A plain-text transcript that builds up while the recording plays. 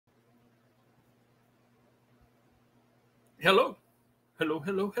Hello, hello,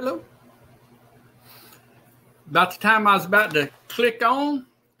 hello, hello. About the time I was about to click on,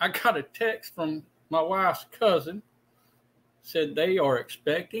 I got a text from my wife's cousin. Said they are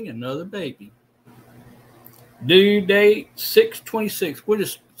expecting another baby. Due date 6/26. What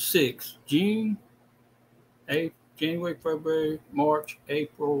is 6? June, January, February, March,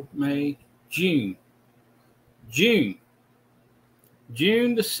 April, May, June. June.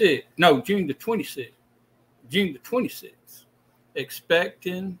 June the 6th. No, June the 26th. June the 26th.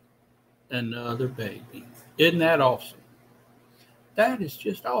 Expecting another baby. Isn't that awesome? That is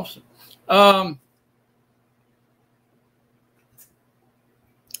just awesome. I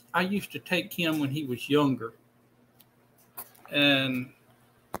used to take him when he was younger, and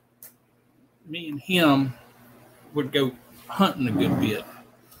me and him would go hunting a good bit.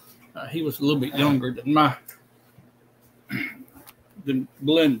 He was a little bit younger than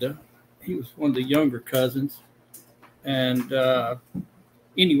Belinda. He was one of the younger cousins, and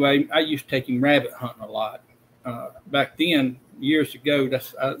anyway, I used to take him rabbit hunting a lot. Back then, years ago,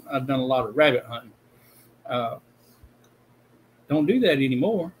 I've done a lot of rabbit hunting. Don't do that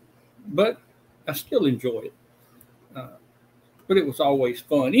anymore, but I still enjoy it. But it was always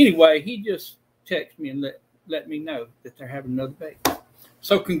fun. Anyway, he just texted me and let me know that they're having another baby.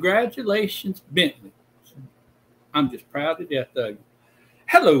 So congratulations, Bentley. I'm just proud to death of you.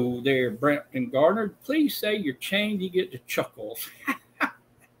 Hello there, Brampton Gardner. Please say your chain, you get the chuckles.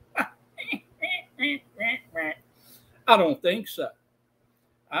 I don't think so.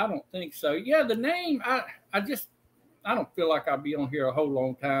 I don't think so. Yeah, the name, I don't feel like I'll be on here a whole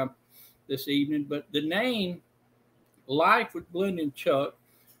long time this evening, but the name, Life with Belinda and Chuck,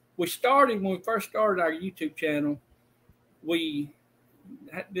 we started when we first started our YouTube channel. We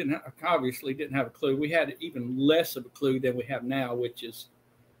obviously didn't have a clue. We had even less of a clue than we have now, which is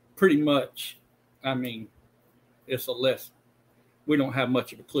pretty much, I mean, it's a less, we don't have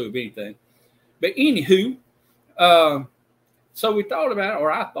much of a clue of anything. But anywho, so we thought about it,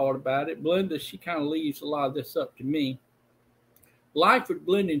 or I thought about it. Belinda, she kind of leaves a lot of this up to me. Life with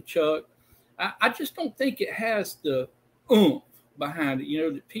Belinda and Chuck, I just don't think it has the oomph behind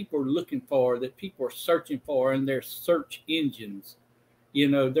it, that people are looking for, that people are searching for in their search engines.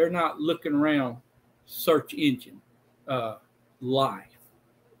 They're not looking around search engine life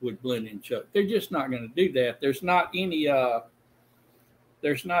with Belinda and Chuck. They're just not going to do that. There's not any,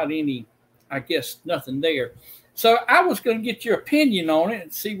 I guess, nothing there. So I was going to get your opinion on it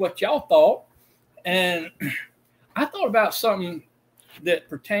and see what y'all thought. And I thought about something that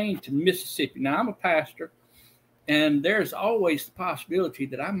pertained to Mississippi. Now, I'm a pastor, and there's always the possibility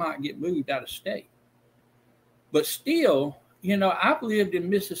that I might get moved out of state. But still, I've lived in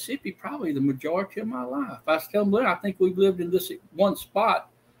Mississippi probably the majority of my life. I was telling Belinda, I think we've lived in this one spot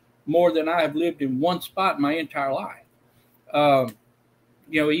more than I have lived in one spot in my entire life.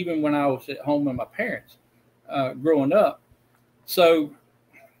 Even when I was at home with my parents growing up. So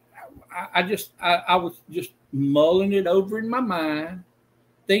I was just mulling it over in my mind,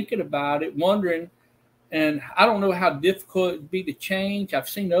 thinking about it, wondering, and I don't know how difficult it would be to change. I've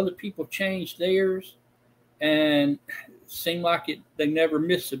seen other people change theirs, and it seemed like they never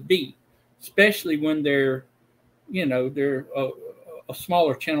miss a beat, especially when they're a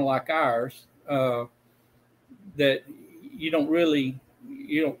smaller channel like ours, that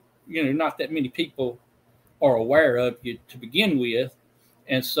not that many people are aware of you to begin with.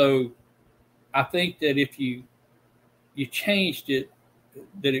 And so I think that if you changed it,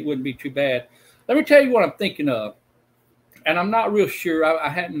 that it wouldn't be too bad. Let me tell you what I'm thinking of. And I'm not real sure. I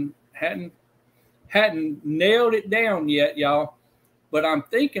hadn't nailed it down yet, y'all. But I'm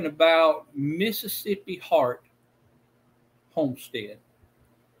thinking about Mississippi Heart Homestead.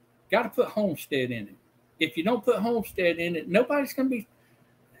 Got to put Homestead in it. If you don't put Homestead in it, nobody's going to be.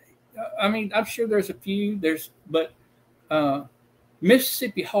 I mean, I'm sure there's a few. But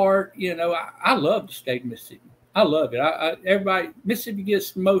Mississippi Heart. I love the state of Mississippi. I love it. Mississippi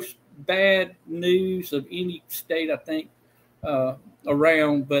gets the most bad news of any state, I think,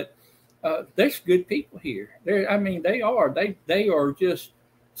 around. But there's good people here. They are. They are just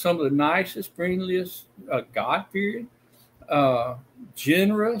some of the nicest, friendliest, God-fearing,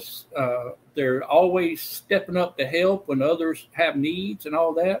 generous. They're always stepping up to help when others have needs and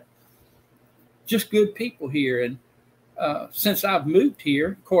all that. Just good people here. And since I've moved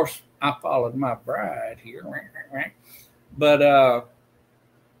here, of course, I followed my bride here. But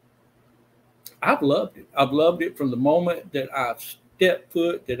I've loved it. I've loved it from the moment that I stepped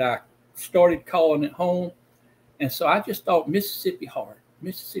foot, that I started calling it home. And so I just thought Mississippi Heart,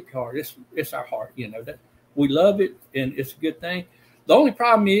 it's our heart, that we love it, and it's a good thing. The only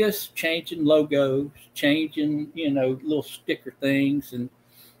problem is changing logos, changing, little sticker things, and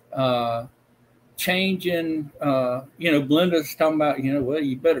changing, Belinda's talking about, well,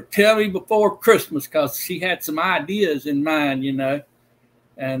 you better tell me before Christmas, because she had some ideas in mind,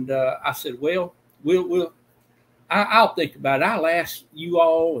 and I said, well, I'll think about it. I'll ask you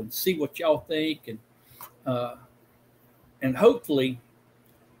all and see what y'all think, and hopefully,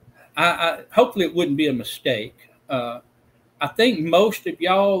 hopefully it wouldn't be a mistake. I think most of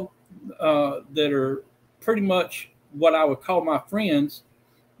y'all that are pretty much what I would call my friends,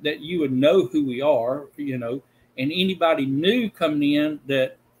 that you would know who we are, and anybody new coming in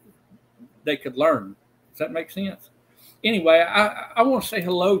that they could learn. Does that make sense? Anyway, I want to say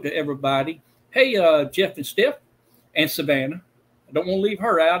hello to everybody. Hey, Jeff and Steph and Savannah. I don't want to leave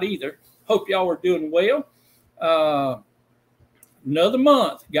her out either. Hope y'all are doing well. Another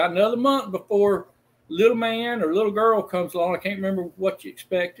month. Got another month before little man or little girl comes along. I can't remember what you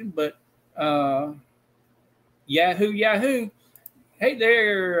expected, but Yahoo. Hey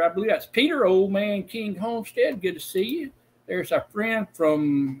there, I believe that's Peter, Old Man King Homestead. Good to see you. There's our friend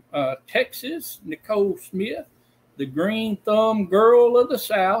from Texas, Nicole Smith, the Green Thumb Girl of the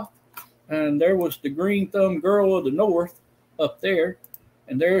South. And there was the Green Thumb Girl of the North up there.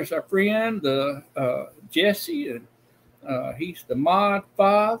 And there's our friend, Jesse, and he's the Mod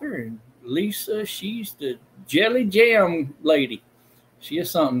Father. And Lisa, she's the Jelly Jam Lady. She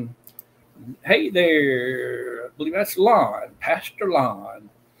is something. Hey there, I believe that's Lon, Pastor Lon.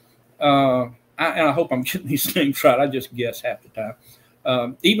 And I hope I'm getting these things right. I just guess half the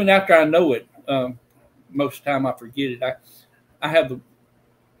time. Even after I know it, most of the time I forget it.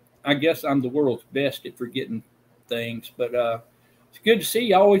 I guess I'm the world's best at forgetting things. But it's good to see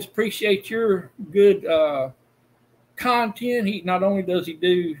you. I always appreciate your good content. He not only does he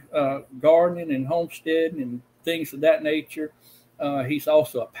do gardening and homesteading and things of that nature, he's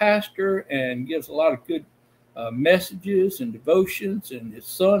also a pastor and gives a lot of good messages and devotions, and his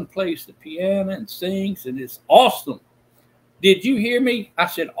son plays the piano and sings, and it's awesome. Did you hear me? I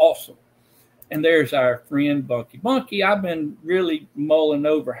said awesome. And there's our friend Bunky. Bunky, I've been really mulling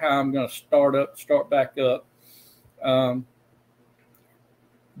over how I'm going to start back up. That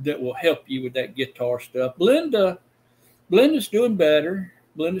will help you with that guitar stuff. Belinda's doing better.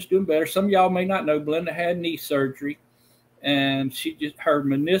 Some of y'all may not know, Belinda had knee surgery, and her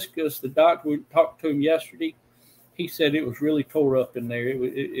meniscus, the doctor, we talked to him yesterday, he said it was really tore up in there.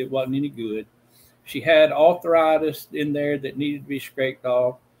 It wasn't any good. She had arthritis in there that needed to be scraped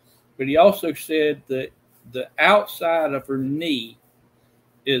off. But he also said that the outside of her knee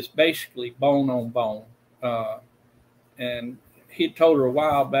is basically bone on bone. And he told her a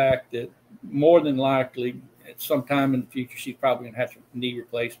while back that more than likely at some time in the future, she's probably going to have a knee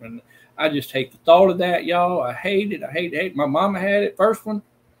replacement. I just hate the thought of that, y'all. I hate it. My mama had it. First one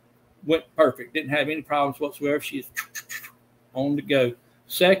went perfect. Didn't have any problems whatsoever. She's on the go.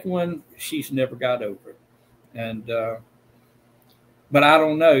 Second one, she's never got over it. And, but I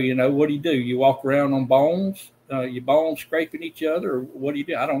don't know, what do? You walk around on bones, your bones scraping each other, or what do you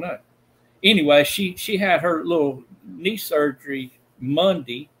do? I don't know. Anyway, she had her little knee surgery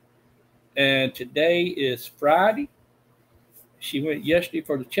Monday, and today is Friday. She went yesterday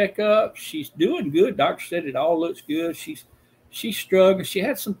for the checkup. She's doing good. Doctor said it all looks good. She's struggling. She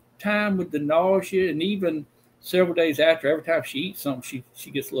had some time with the nausea, and even several days after, every time she eats something,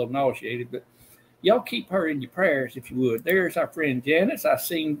 she gets a little nauseated. But y'all keep her in your prayers if you would. There's our friend Janice. I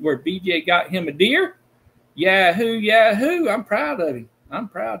seen where BJ got him a deer. Yahoo. I'm proud of him.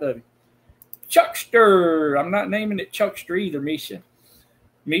 Chuckster. I'm not naming it Chuckster either, Misha.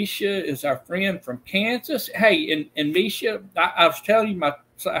 Misha is our friend from Kansas. Hey, and Misha, I was telling you,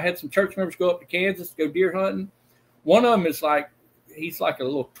 I had some church members go up to Kansas to go deer hunting. One of them is he's like a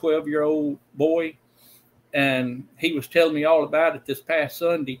little 12-year-old boy, and he was telling me all about it this past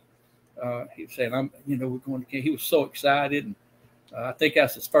Sunday. He was saying, we're going to. He was so excited, and I think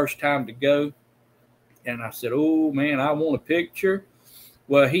that's his first time to go. And I said, oh man, I want a picture.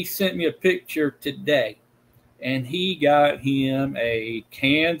 Well, he sent me a picture today, and he got him a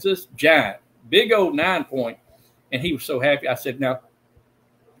Kansas Giant, big old 9-point, and he was so happy. I said, now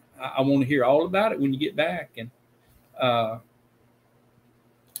I want to hear all about it when you get back, and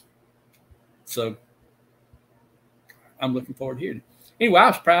so I'm looking forward to hearing it. Anyway, I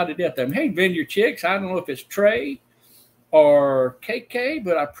was proud to death of him. Hey, Vineyard Chicks, I don't know if it's Trey or KK,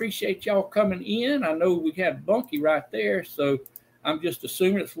 but I appreciate y'all coming in. I know we had Bunky right there, so I'm just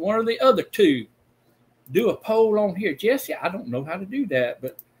assuming it's one or the other two. Do a poll on here. Jesse, I don't know how to do that,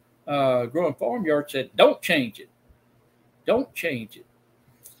 but Growing Farmyard said, don't change it.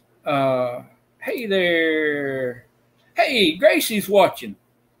 Hey there. Hey, Gracie's watching.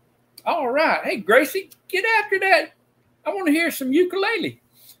 All right. Hey, Gracie, get after that. I want to hear some ukulele.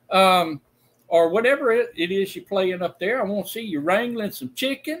 Or whatever it is you're playing up there. I want to see you wrangling some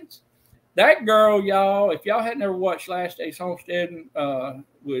chickens. That girl, y'all, if y'all had never watched Last Days Homesteading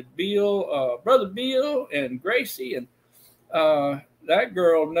with Bill, Brother Bill and Gracie, and that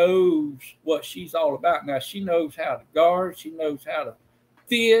girl knows what she's all about. Now, she knows how to guard. She knows how to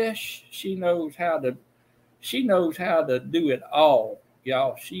fish. She knows how to do it all,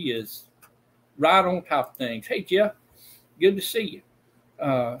 y'all. She is right on top of things. Hey, Jeff, good to see you.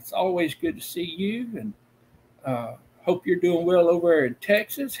 It's always good to see you, and hope you're doing well over there in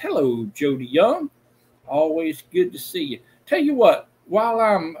Texas. Hello, Jody Young. Always good to see you. Tell you what, while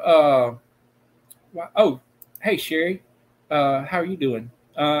I'm hey Sherry, how are you doing?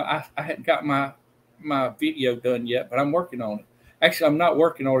 I hadn't got my video done yet, but I'm working on it. Actually, I'm not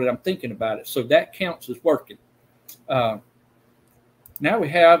working on it. I'm thinking about it, so that counts as working. Now we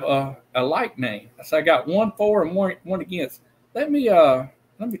have a like name. So I got 1 for and one against. Let me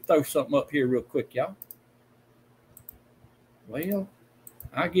throw something up here real quick, y'all. Well,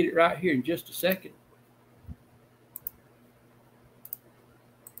 I'll get it right here in just a second.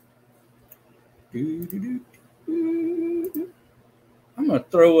 I'm gonna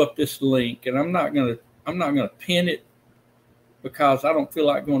throw up this link, and I'm not gonna pin it because I don't feel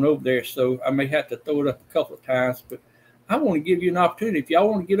like going over there. So I may have to throw it up a couple of times. But I want to give you an opportunity. If y'all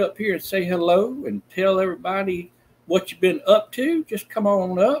want to get up here and say hello and tell everybody what you've been up to, just come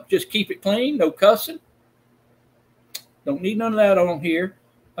on up. Just keep it clean, no cussing. Don't need none of that on here.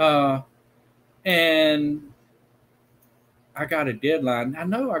 And I got a deadline. I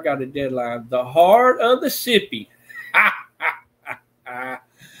know I got a deadline. The Heart of the Sippy. I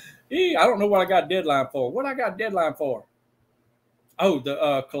don't know what I got a deadline for. What I got a deadline for? Oh,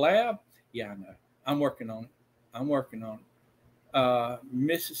 the collab? Yeah, I know. I'm working on it.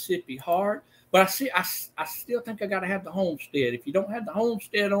 Mississippi Heart. But I still think I got to have the homestead. If you don't have the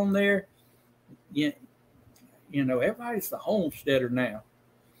homestead on there, you know, everybody's the homesteader now.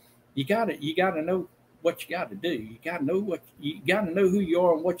 You gotta know what you got to do. You gotta know who you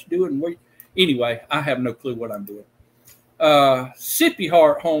are and what you're doing. Anyway, I have no clue what I'm doing. Sippy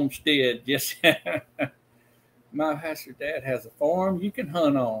Heart Homestead. Yes, my pastor dad has a farm you can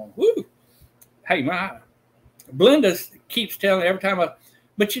hunt on. Woo! Hey, my Belinda keeps telling every time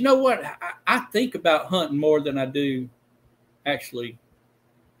but you know what? I think about hunting more than I do actually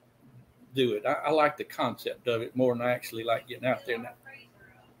do it. I like the concept of it more than I actually like getting out there. Now,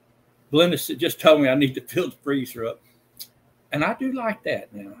 Belinda just told me I need to fill the freezer up. And I do like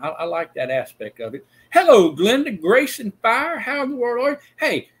that now. I like that aspect of it. Hello, Glenda, Grace and Fire. How in the world are you?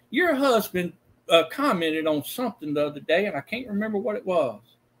 Hey, your husband commented on something the other day, and I can't remember what it was.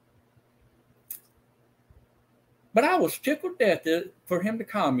 But I was tickled death for him to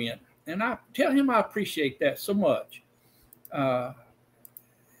comment. And I tell him I appreciate that so much.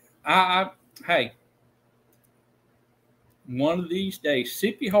 Hey, one of these days,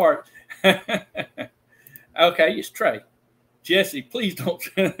 Sippy Heart. Okay, it's Trey. Jesse, please don't.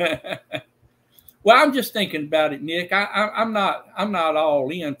 Well, I'm just thinking about it, Nick. I'm not all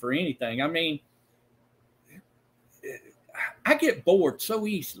in for anything. I mean, I get bored so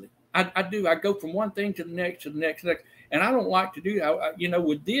easily. I do. I go from one thing to the next, and I don't like to do that. You know,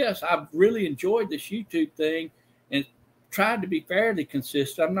 with this, I've really enjoyed this YouTube thing and tried to be fairly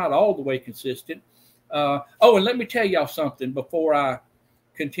consistent. I'm not all the way consistent. And let me tell y'all something before I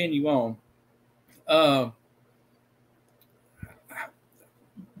continue on.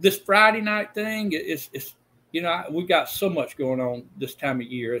 This Friday night thing is we got so much going on this time of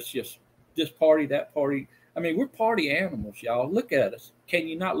year. It's just this party, that party. I mean, we're party animals, y'all. Look at us. Can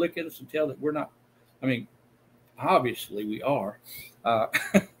you not look at us and tell that we're not? I mean, obviously we are.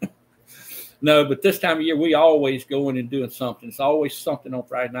 No, but this time of year, we always going and doing something. It's always something on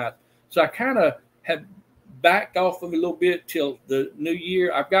Friday night. So I kind of have backed off of it a little bit till the new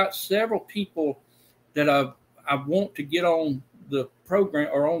year. I've got several people that I want to get on the program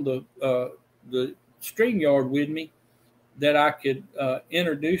or on the StreamYard with me that I could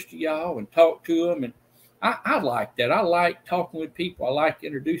introduce to y'all and talk to them. And I like that. I like talking with people. I like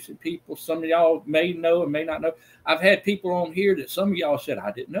introducing people. Some of y'all may know and may not know. I've had people on here that some of y'all said,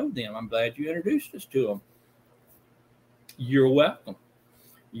 I didn't know them. I'm glad you introduced us to them. You're welcome.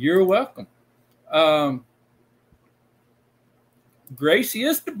 You're welcome. Gracie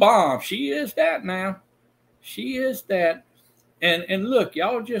is the bomb. She is that now. She is that. And look,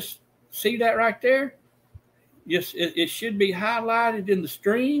 y'all just see that right there? Yes, it should be highlighted in the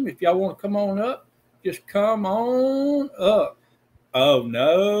stream. If y'all want to come on up, just come on up. Oh,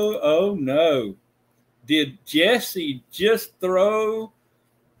 no. Did Jesse just throw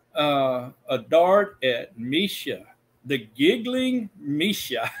a dart at Misha, the giggling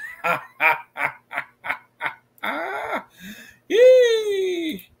Misha?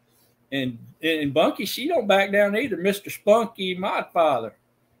 And Bunky, she don't back down either. Mr. Spunky Modfather.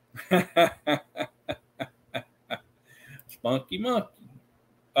 Spunky Monkey.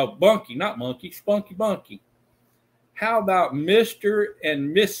 Oh, Bunky, not Monkey. Spunky Bunky. How about Mr.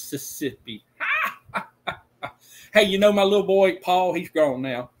 and Mississippi? Hey, you know my little boy, Paul, he's grown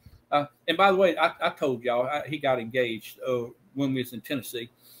now. And by the way, I told y'all he got engaged when we was in Tennessee.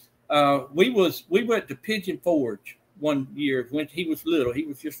 We went to Pigeon Forge one year when he was little. He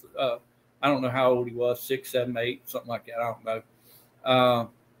was just I don't know how old he was, 6, 7, 8, something like that. I don't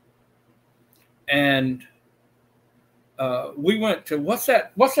know. We went to what's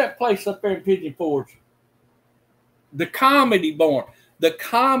that place up there in Pigeon Forge? The Comedy Barn. The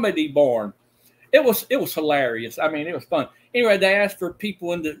Comedy Barn. It was hilarious. I mean, it was fun. Anyway, they asked for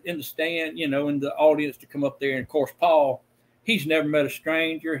people in the stand, you know, in the audience to come up there. And of course, Paul, he's never met a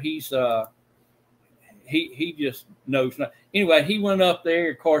stranger. He's he just knows nothing. Anyway, he went up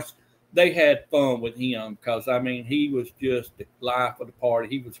there. Of course, they had fun with him because I mean, he was just the life of the party.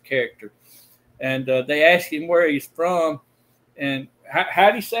 He was a character. And they asked him where he's from, and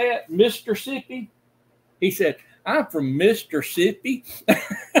how'd he say it? Mississippi. He said, "I'm from Mississippi."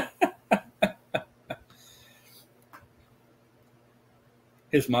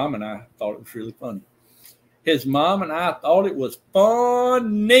 His mom and I thought it was really funny. His mom and I thought it was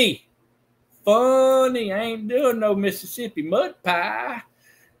funny. Funny. I ain't doing no Mississippi mud pie.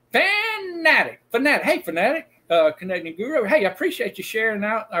 Fanatic. Hey, Fanatic, Canadian Guru. Hey, I appreciate you sharing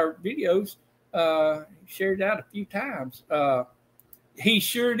out our videos. Shared out a few times. He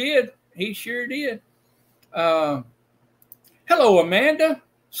sure did. He sure did. Hello, Amanda.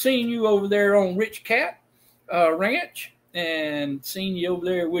 Seen you over there on Rich Cat Ranch. And seen you over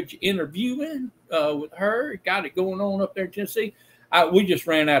there with you interviewing with her. Got it going on up there in Tennessee. We just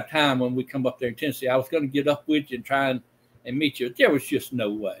ran out of time when we come up there in Tennessee. I was going to get up with you and try and meet you. There was just no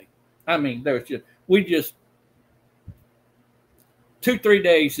way. I mean, there was just, 2-3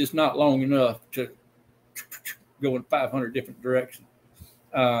 days is not long enough to go in 500 different directions.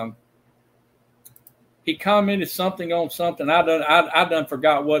 He commented something on something. I done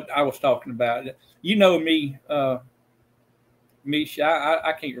forgot what I was talking about. You know me, Misha,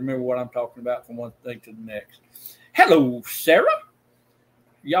 I can't remember what I'm talking about from one thing to the next. Hello, Sarah.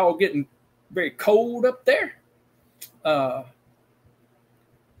 Y'all getting very cold up there? Because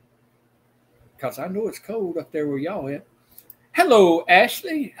I know it's cold up there where y'all at. Hello,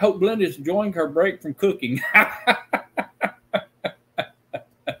 Ashley. Hope Blenda's enjoying her break from cooking.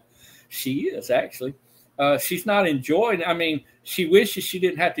 She is, actually. She's not enjoying it. I mean, she wishes she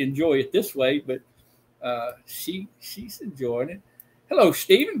didn't have to enjoy it this way, but she's enjoying it. Hello,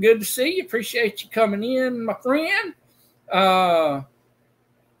 Stephen. Good to see you. Appreciate you coming in, my friend.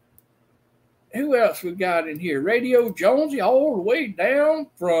 Who else we got in here? Radio Jonesy, all the way down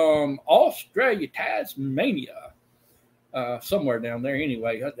from Australia, Tasmania. Somewhere down there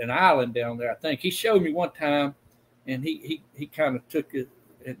anyway, an island down there, I think. He showed me one time, and he kind of took it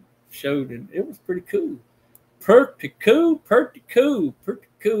and showed, and it was pretty cool. Pretty cool.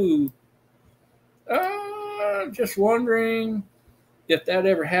 Just wondering if that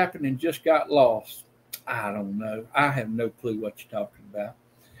ever happened and just got lost. I don't know. I have no clue what you're talking about.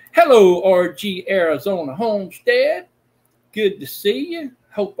 Hello, RG Arizona Homestead. Good to see you.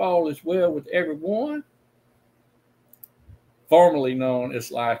 Hope all is well with everyone. Formerly known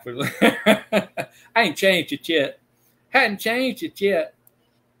as Life. I ain't changed it yet. Hadn't changed it yet.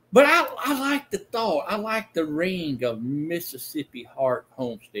 But I like the thought. I like the ring of Mississippi Heart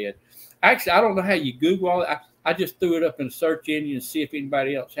Homestead. Actually, I don't know how you Google all that. I just threw it up in the search engine to see if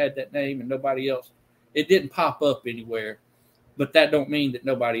anybody else had that name, and nobody else. It didn't pop up anywhere. But that don't mean that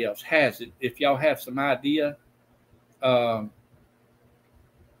nobody else has it. If y'all have some idea,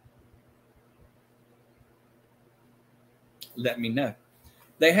 let me know.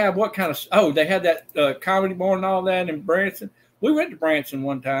 They have what kind of, they had that Comedy Barn and all that in Branson. We went to Branson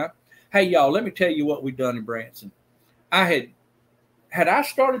one time. Hey, y'all, let me tell you what we done in Branson. I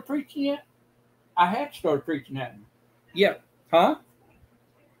started preaching yet? I had started preaching that. Yeah. Huh?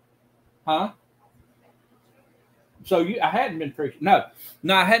 So I hadn't been preaching. No,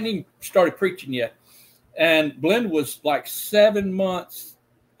 I hadn't even started preaching yet. And Blenda was like 7 months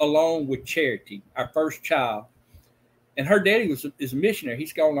along with Charity, our first child. And her daddy is a missionary.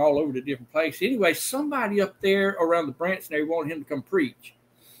 He's gone all over to different places. Anyway, somebody up there around the Branson area wanted him to come preach.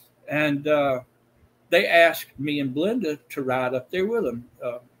 And they asked me and Blenda to ride up there with them.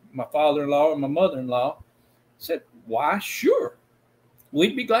 my father-in-law and my mother-in-law. I said, why, sure.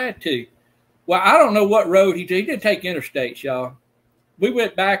 We'd be glad to. Well, I don't know what road he did. He didn't take interstates, y'all. We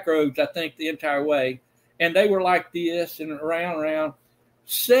went back roads, I think, the entire way. And they were like this and around.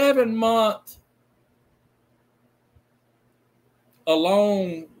 7 months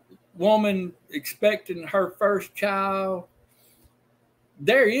alone, woman expecting her first child.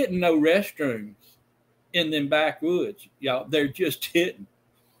 There isn't no restrooms in them backwoods, y'all. They're just hidden.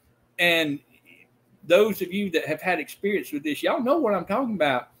 And those of you that have had experience with this, y'all know what I'm talking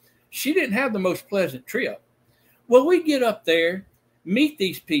about. She didn't have the most pleasant trip. Well, we get up there, meet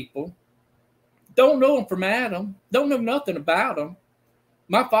these people, don't know them from Adam, don't know nothing about them.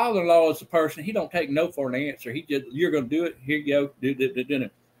 My father-in-law is the person, he don't take no for an answer. He just, you're going to do it, here you go, do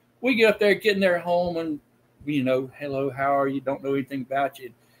it. We get up there, get in their home, and, you know, hello, how are you? Don't know anything about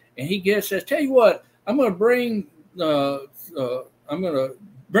you. And he says, tell you what, I'm going to bring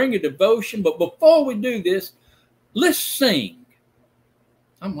a devotion, but before we do this, let's sing.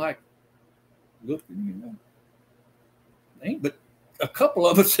 I'm like, look, you know, ain't but a couple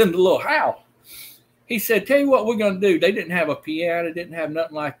of us in the little house. He said, tell you what we're going to do. They didn't have a piano, didn't have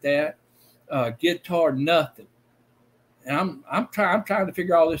nothing like that, guitar, nothing. And I'm trying to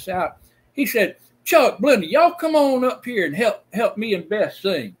figure all this out. He said, Chuck, Blenda, y'all come on up here and help me and Beth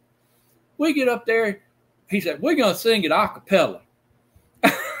sing. We get up there. He said, we're going to sing it a cappella.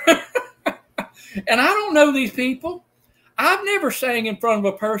 And I don't know these people. I've never sang in front of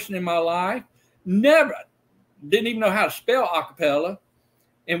a person in my life. Never. Didn't even know how to spell a cappella.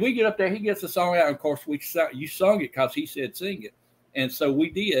 And we get up there. He gets the song out. And of course, you sung it because he said sing it. And so we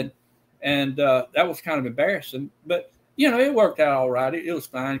did. And that was kind of embarrassing. But, you know, it worked out all right. It was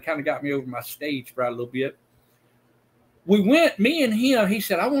fine. It kind of got me over my stage fright a little bit. We went, me and him, he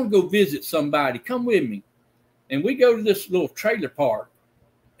said, I want to go visit somebody. Come with me. And we go to this little trailer park.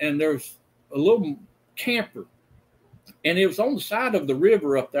 And there's a little camper. And it was on the side of the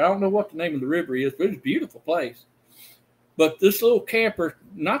river up there. I don't know what the name of the river is, but it's a beautiful place. But this little camper,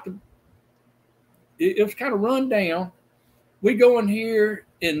 it was kind of run down. We go in here,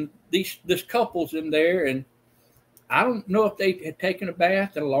 and this couple's in there, and I don't know if they had taken a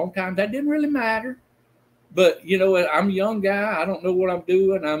bath in a long time. That didn't really matter. But, you know, I'm a young guy. I don't know what I'm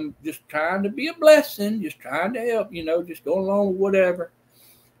doing. I'm just trying to be a blessing, just trying to help, you know, just going along with whatever.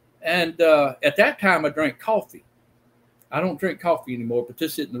 And at that time, I drank coffee. I don't drink coffee anymore, but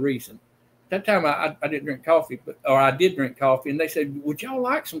this isn't the reason. At that time, I didn't drink coffee, or I did drink coffee. And they said, would y'all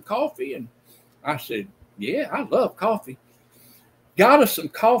like some coffee? And I said, yeah, I love coffee. Got us some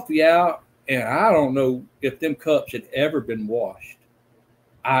coffee out, and I don't know if them cups had ever been washed.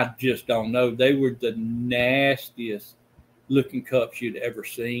 I just don't know. They were the nastiest looking cups you'd ever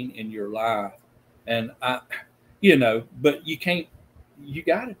seen in your life. And you know, but you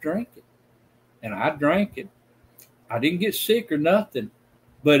got to drink it. And I drank it. I didn't get sick or nothing,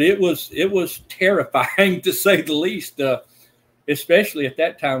 but it was terrifying to say the least, especially at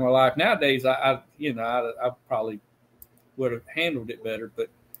that time of my life. Nowadays, I probably would have handled it better, but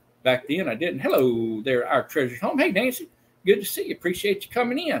back then I didn't. Hello there, our treasures home. Hey, Nancy, good to see you. Appreciate you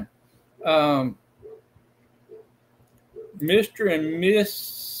coming in. Mr. and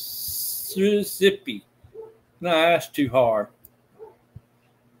Mississippi. No, that's too hard.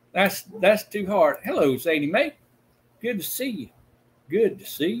 That's too hard. Hello, Zadie Mae. Good to see you. Good to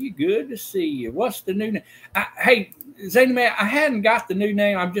see you. Good to see you. What's the new name? Hey, Zadie Mae, I hadn't got the new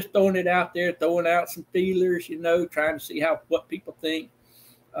name. I'm just throwing it out there, throwing out some feelers, you know, trying to see what people think.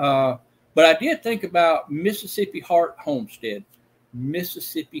 But I did think about Mississippi Heart Homestead.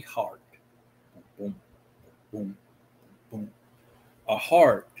 Mississippi Heart. Boom, boom, boom. A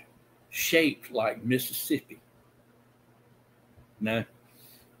heart shaped like Mississippi. No,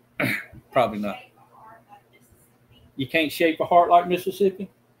 probably not. You can't shape a heart like Mississippi?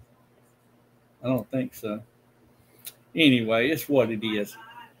 I don't think so. Anyway, it's what it is.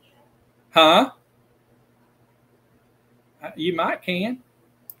 Huh? You might can.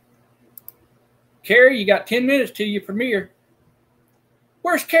 Carrie, you got 10 minutes till your premiere.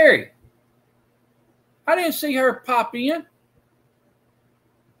 Where's Carrie? I didn't see her pop in.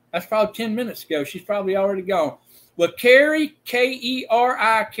 That's probably 10 minutes ago. She's probably already gone. Well, Carrie,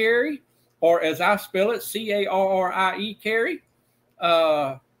 K-E-R-I, Carrie, or as I spell it, C-A-R-R-I-E, Carrie.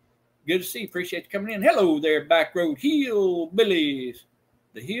 Good to see you. Appreciate you coming in. Hello there, Back Road Hillbillies.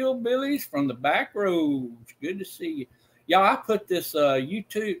 The Hillbillies from the back roads. Good to see you. Y'all, I put this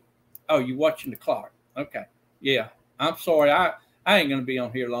YouTube. Oh, you watching the clock. Okay. Yeah. I'm sorry. I ain't going to be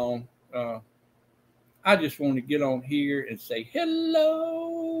on here long. I just want to get on here and say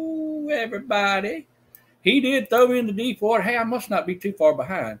hello, everybody. He did throw in the deep water. Hey, I must not be too far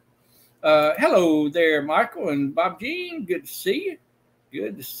behind. Hello there, Michael and Bob Jean. Good to see you.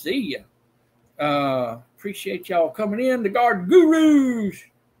 Good to see you. Appreciate y'all coming in. The Garden Gurus.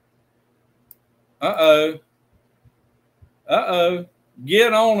 Uh-oh.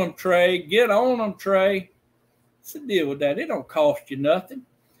 Get on them, Trey. Get on them, Trey. What's the deal with that? It don't cost you nothing.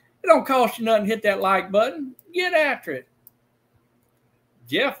 It don't cost you nothing to hit that like button. Get after it.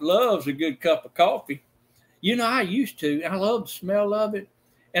 Jeff loves a good cup of coffee. You know, I used to. I love the smell of it.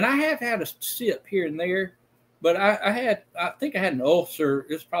 And I have had a sip here and there. But I think I had an ulcer.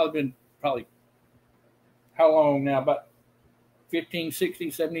 It's probably how long now? About 15,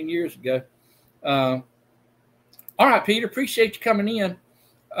 16, 17 years ago. All right, Peter, appreciate you coming in.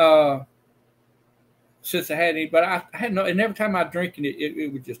 Since I had any, but I had no, and every time I drink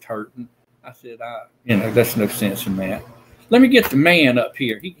it would just hurt. And I said, that's no sense in that. Let me get the man up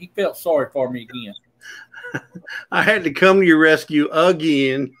here. He felt sorry for me again. I had to come to your rescue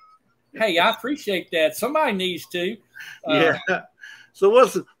again. Hey, I appreciate that. Somebody needs to. Yeah. So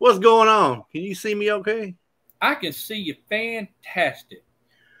what's going on? Can you see me okay? I can see you fantastic.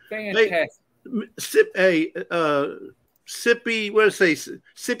 Fantastic. Hey, Sippy, what did it say?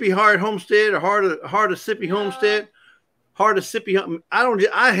 Sippy Heart Homestead or Heart of Sippy Homestead? Heart of Sippy.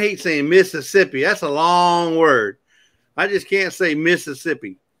 I hate saying Mississippi. That's a long word. I just can't say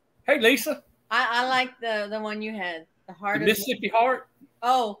Mississippi. Hey, Lisa. I like the one you had. The Heart of Mississippi Heart.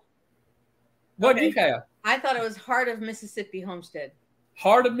 Oh. What do you have? I thought it was Heart of Mississippi Homestead.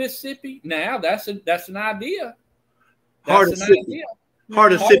 Heart of Mississippi? Now that's an idea. Heart of Sippy.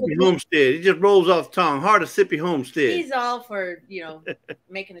 Heart of Sippy Homestead. It just rolls off the tongue. Heart of Sippy Homestead. He's all for,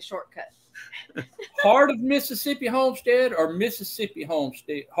 making a shortcut. Heart of Mississippi Homestead or Mississippi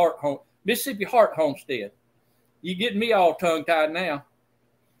Homestead? Mississippi Heart Homestead. You getting me all tongue-tied now.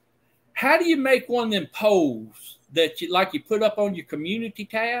 How do you make one of them polls that you put up on your community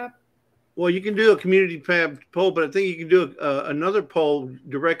tab? Well, you can do a community tab poll, but I think you can do another poll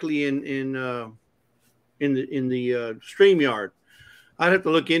directly in the StreamYard. I'd have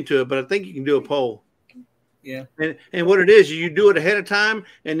to look into it, but I think you can do a poll. Yeah. And what it is, you do it ahead of time,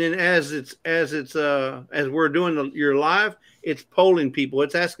 and then as we're doing your live, it's polling people.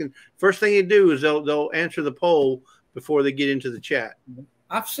 It's asking, first thing you do is they'll answer the poll before they get into the chat.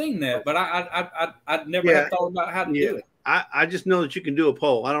 I've seen that, but I'd never have thought about how to do it. I just know that you can do a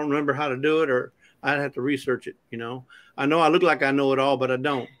poll. I don't remember how to do it, or I'd have to research it. I know I look like I know it all, but I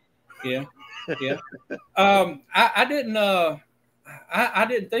don't. Yeah. Yeah. I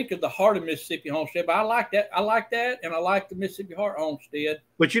didn't think of the Heart of Mississippi Homestead, but I like that. I like that, and I like the Mississippi Heart Homestead.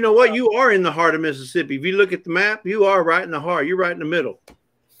 But you know what? You are in the heart of Mississippi. If you look at the map, you are right in the heart. You're right in the middle.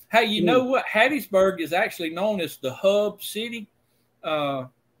 Hey, you know what? Hattiesburg is actually known as the hub city,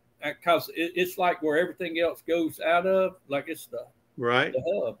 because it's like where everything else goes out of. Like it's the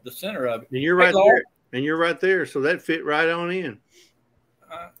hub, the center of it. And you're right there. And you're right there. So that fit right on in.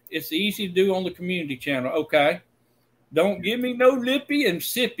 It's easy to do on the community channel. Okay. Don't give me no lippy and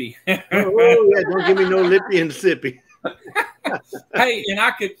sippy. Don't give me no lippy and sippy. Hey, and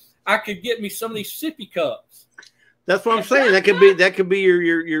I could get me some of these sippy cups. That's what I'm saying. That could be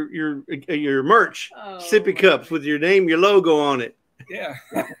your merch. Sippy cups with your name, your logo on it. Yeah.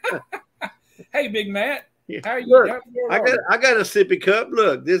 Hey, Big Matt. How are you? Look, I got a sippy cup.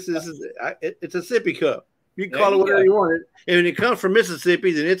 Look, it's a sippy cup. You can call it whatever you want. And when it comes from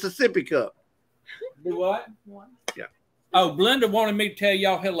Mississippi, then it's a sippy cup. Do what? Yeah. Oh, Belinda wanted me to tell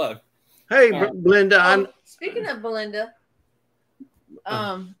y'all hello. Hey, Belinda. Speaking of Belinda,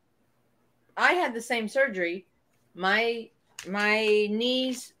 I had the same surgery. My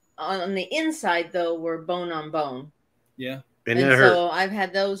knees on the inside, though, were bone on bone. Yeah. And so I've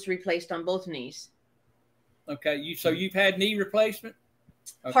had those replaced on both knees. Okay. So you've had knee replacement?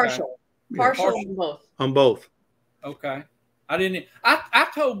 Okay. Partial on both. On both. Okay. I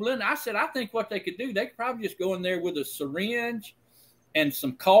told Belinda, I said, I think what they could do, they could probably just go in there with a syringe and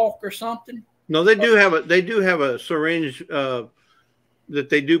some caulk or something. No, they do have a syringe that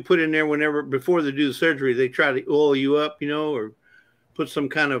they do put in there before they do the surgery. They try to oil you up, or put some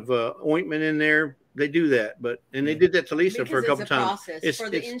kind of ointment in there. They do that, and they did that to Lisa for a couple times. It's for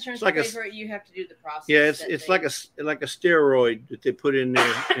the insurance to pay for it, you have to do the process. Yeah, it's like a steroid that they put in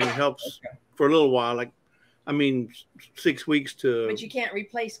there, and it helps for a little while. 6 weeks to. But you can't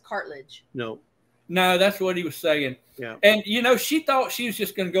replace cartilage. No, that's what he was saying. Yeah, and she thought she was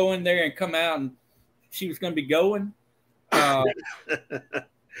just going to go in there and come out, and she was going to be going. No,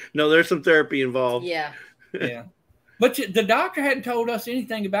 there's some therapy involved. Yeah. Yeah. But the doctor hadn't told us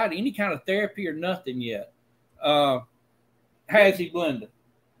anything about any kind of therapy or nothing yet. Has he, Belinda?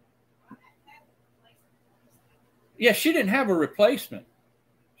 Yeah, she didn't have a replacement.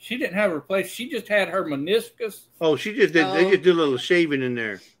 She didn't have a replacement. She just had her meniscus. Oh, she just did. They just did a little shaving in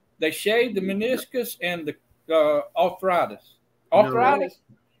there. They shaved the meniscus and the arthritis. Arthritis.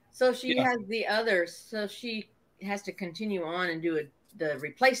 So she has the others. So she has to continue on and do the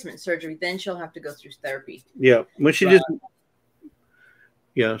replacement surgery. Then she'll have to go through therapy. Yeah, when she just.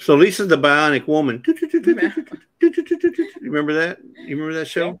 Yeah, so Lisa's the Bionic Woman. Remember that? You remember that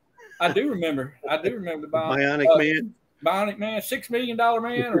show? I do remember. I do remember the Bionic Man. Bionic Man, $6 million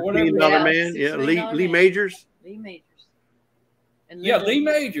man, or whatever. $6 million man. Yeah, Lee Majors. Lee Majors. And yeah, Lee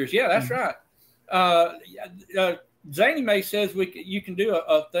Majors. Yeah, that's right. Zany May says you can do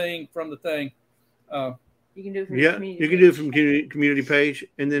a thing from the thing. You can do it from you can do it from community page,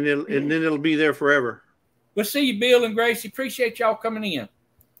 and then it'll be there forever. We'll see you, Bill and Gracie. Appreciate y'all coming in.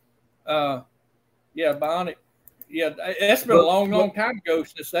 Yeah, Bionic. Yeah, it's been a long time ago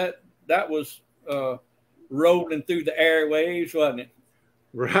since that was rolling through the airwaves, wasn't it?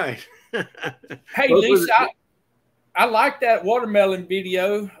 Right. Hey, Lisa, I like that watermelon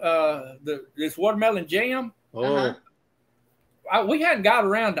video. This watermelon jam. Oh. We hadn't got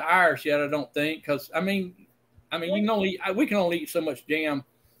around to ours yet, I don't think, because I mean, we can only eat so much jam.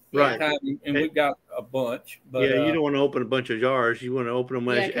 Right. Time, and we've got a bunch. But, yeah, you don't want to open a bunch of jars. You want to open them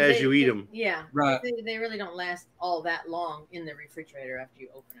as you eat them. Yeah. Right. They really don't last all that long in the refrigerator after you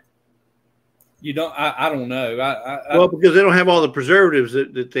open it. You don't. I don't know. Well, because they don't have all the preservatives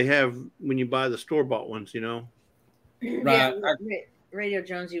that they have when you buy the store-bought ones, you know. Right. Yeah, Radio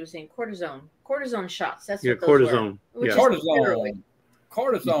Jonesy was saying cortisone shots. That's what those cortisone. Were, yeah.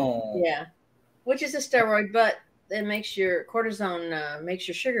 Cortisone. Yeah, which is a steroid, but it makes your cortisone makes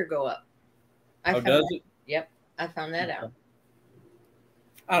your sugar go up. Does it? Yep, I found that out.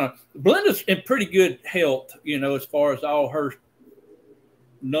 I don't know. Belinda's in pretty good health, as far as all her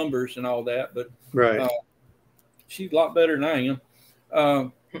numbers and all that, but right, she's a lot better than I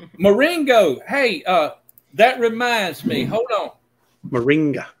am. Moringa, hey, that reminds me. Hold on.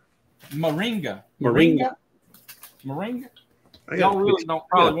 Moringa. Y'all really don't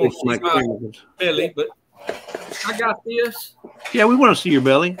probably want to see my belly, but I got this. Yeah, we want to see your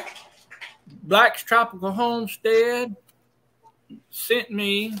belly. Black's Tropical Homestead sent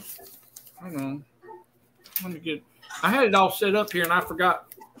me. Hold on. Let me get. I had it all set up here and I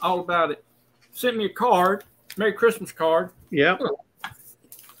forgot all about it. Sent me a card, Merry Christmas card. Yeah.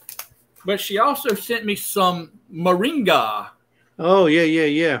 But she also sent me some moringa. Oh,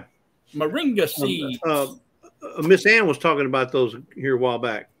 yeah. Moringa seeds. Miss Ann was talking about those here a while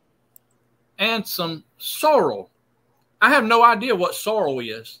back. And some sorrel. I have no idea what sorrel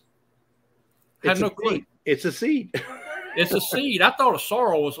is. I have no clue. It's a seed. It's a seed. I thought a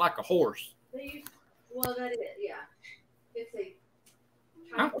sorrel was like a horse. Well, that is, yeah. It's a.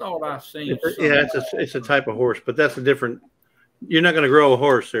 I thought I seen it. Yeah, it's a type of horse, but that's a different. You're not going to grow a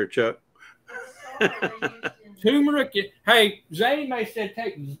horse there, Chuck. Turmeric. Hey, Zane May said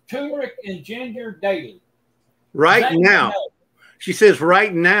take turmeric and ginger daily. Right now. She says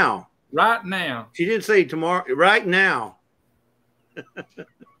right now. Right now. She didn't say tomorrow. Right now.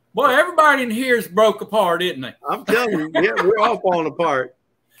 Boy, everybody in here is broke apart, isn't they? I'm telling you, yeah, we're all falling apart.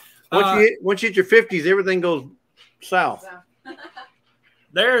 Once you hit your 50s, everything goes south.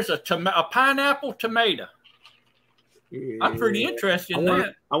 There's a pineapple tomato. Yeah. I'm pretty interested in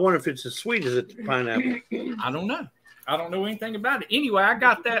that. I wonder if it's as sweet as a pineapple. I don't know. I don't know anything about it. Anyway, I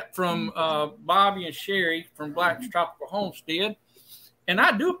got that from Bobby and Sherry from Black's Tropical Homestead, and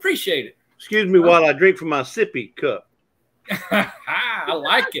I do appreciate it. Excuse me while I drink from my sippy cup. I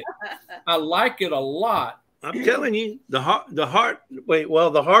like it. I like it a lot. I'm telling you, the heart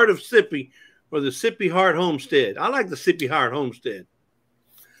of Sippy, or the Sippy Heart Homestead. I like the Sippy Heart Homestead.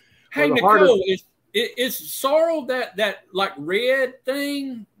 Hey, Nicole, is sorrel that like red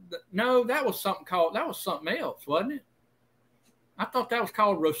thing? No, that was something else, wasn't it? I thought that was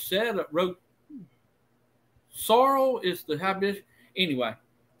called Rosetta. Sorrel is the hibiscus. Anyway.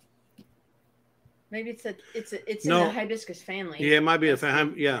 Maybe it's in the hibiscus family. Yeah, it might be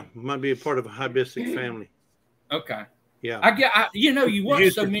might be a part of a hibiscus family. Okay. Yeah. You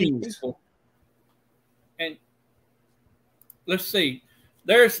watch so many people. And let's see.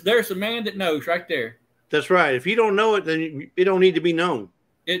 There's a man that knows right there. That's right. If you don't know it, then it don't need to be known.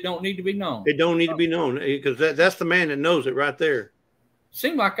 It don't need to be known. It don't need to be known because that's the man that knows it right there.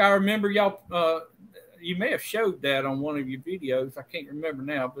 Seemed like I remember y'all. You may have showed that on one of your videos. I can't remember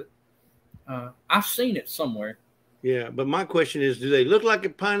now, but I've seen it somewhere. Yeah, but my question is, do they look like a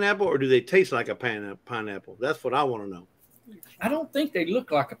pineapple or do they taste like a pineapple? That's what I want to know. I don't think they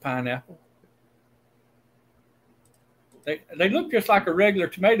look like a pineapple. They look just like a regular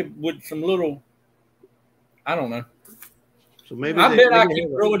tomato with some little I don't know. So maybe I bet I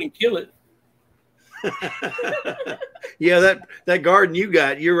can grow it and kill it. Yeah, that garden you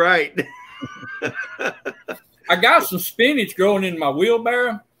got, you're right. I got some spinach growing in my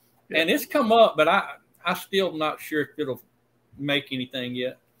wheelbarrow, and it's come up, but I still not sure if it'll make anything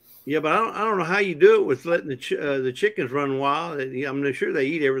yet. Yeah, but I don't know how you do it with letting the chickens run wild. I'm sure they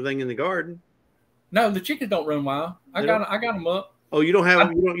eat everything in the garden. No, the chickens don't run wild. I got them up. Oh, you don't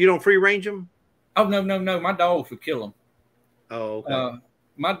have you don't free range them? Oh no, my dogs will kill them. Oh, okay.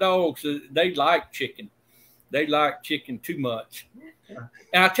 My dogs, they like chicken. They like chicken too much.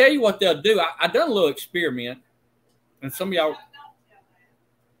 And I tell you what they'll do. I done a little experiment, and some of y'all,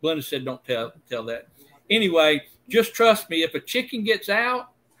 Glenda said, don't tell that. Anyway, just trust me. If a chicken gets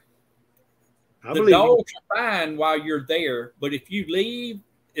out, the dogs are fine while you're there. But if you leave,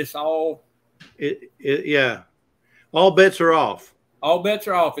 it's all. Yeah. All bets are off. All bets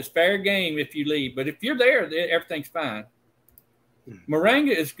are off. It's fair game if you leave. But if you're there, everything's fine.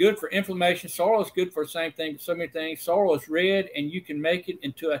 Moringa is good for inflammation. Sorrel is good for the same thing, so many things. Sorrel is red, and you can make it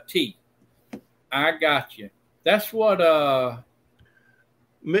into a tea. I got you. That's what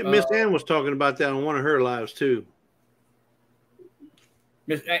Miss Ann was talking about that on one of her lives too.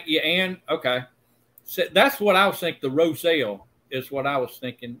 Miss Ann, okay. So that's what I was thinking. The roselle is what I was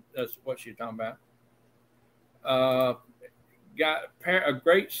thinking. That's what she's talking about. Got a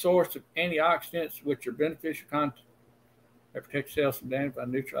great source of antioxidants, which are beneficial content. That protects cells from damage by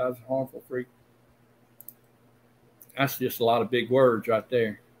neutralizing harmful free. That's just a lot of big words right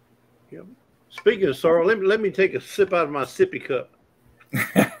there. Yep. Speaking of sorrel, let me take a sip out of my sippy cup.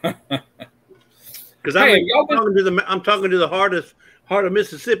 Because I'm talking to the heart of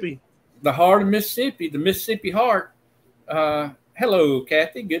Mississippi. The heart of Mississippi, the Mississippi heart. Hello,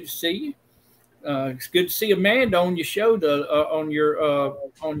 Kathy. Good to see you. It's good to see Amanda on your show on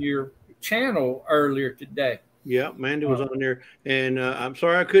your channel earlier today. Yeah, Amanda was on there, and I'm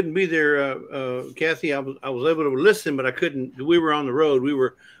sorry I couldn't be there, Kathy. I was able to listen, but I couldn't. We were on the road. We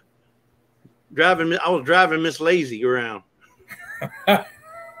were driving. I was driving Miss Lazy around.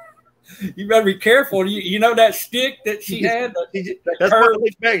 You better be careful. You know that stick that she had. That's what I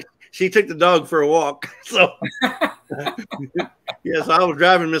expect. She took the dog for a walk. So yes, I was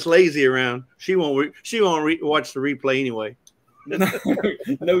driving Miss Lazy around. She won't watch the replay anyway.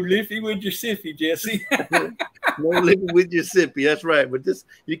 No liffy with your sippy, Jesse. No liffy with your sippy. That's right. But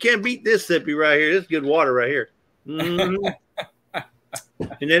you can't beat this sippy right here. This is good water right here. Mm-hmm.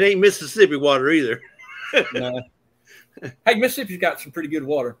 And that ain't Mississippi water either. No. Hey, Mississippi's got some pretty good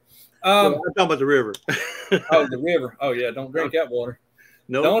water. I'm talking about the river. Oh, the river. Oh yeah, don't drink that water.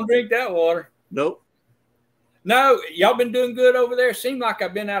 No, don't drink that water. Nope. No, y'all been doing good over there. Seemed like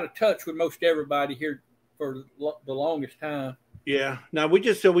I've been out of touch with most everybody here for the longest time. Yeah. Now we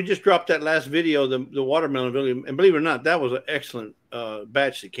just dropped that last video, the watermelon video, and believe it or not, that was an excellent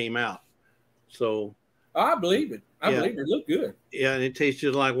batch that came out. So I believe it. I believe it looked good. Yeah, and it tastes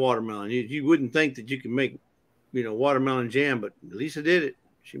just like watermelon. You wouldn't think that you can make, watermelon jam, but Lisa did it.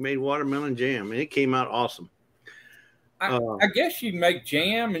 She made watermelon jam, and it came out awesome. I guess you can make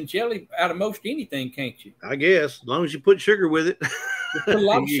jam and jelly out of most anything, can't you? I guess, as long as you put sugar with it. Put a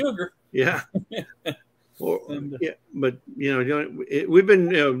lot of sugar. Yeah. Yeah, but we've been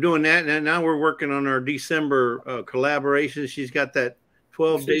doing that, and now we're working on our December collaboration. She's got that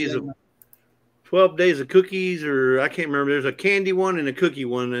 12 days of cookies, or I can't remember. There's a candy one and a cookie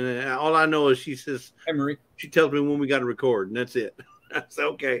one, and all I know is she says, "Hey, Marie," she tells me when we got to record, and that's it. That's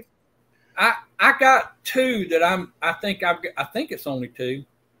okay. I got two that I think it's only two.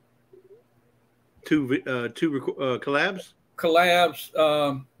 Two collabs.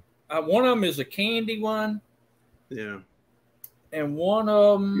 Collabs. One of them is a candy one. Yeah. And one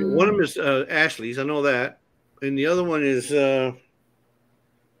of them is Ashley's. I know that. And the other one is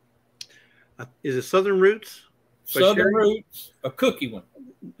it Southern Roots? Southern Roots, a cookie one.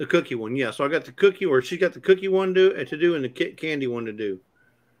 The cookie one, yeah. So I got the cookie, or she got the cookie one to do, and the candy one to do.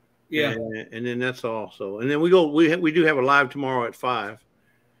 Yeah. And then that's all. So, and then we do have a live tomorrow at 5.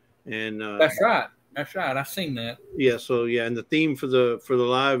 And that's right. That's right. I've seen that. Yeah. So yeah, and the theme for the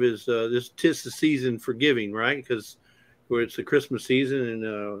live is this 'tis the season for giving, right? Because it's the Christmas season,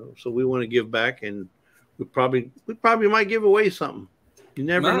 and so we want to give back, and we probably might give away something. You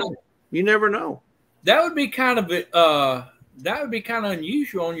never know. You never know. That would be kind of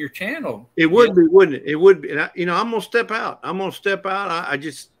unusual on your channel. It would be, wouldn't it? It would be. And I'm gonna step out. I'm a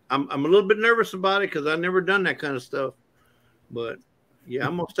little bit nervous about it because I've never done that kind of stuff. But yeah,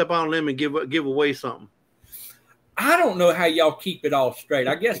 I'm gonna step out on a limb and give away something. I don't know how y'all keep it all straight.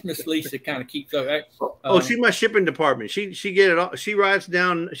 I guess Miss Lisa kind of keeps up. She's my shipping department. She get it all. She writes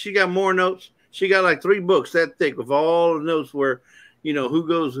down. She got more notes. She got like 3 books that thick with all the notes where, you know,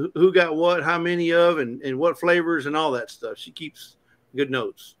 who got what, how many of, and what flavors and all that stuff. She keeps good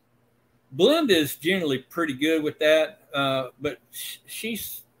notes. Belinda is generally pretty good with that, but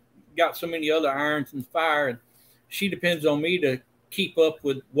she's got so many other irons in the fire, and she depends on me to keep up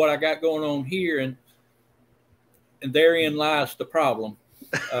with what I got going on here, and therein lies the problem.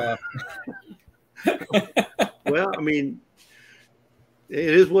 Well, I mean, it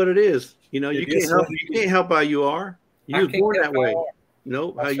is what it is. You know, you can't help how you are. You was born that way.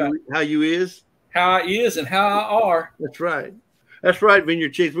 No, how you is. How I is and how I are. That's right. That's right,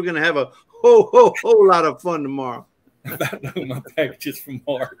 Vineyard Chicks. We're gonna have a whole lot of fun tomorrow. About to open my packages from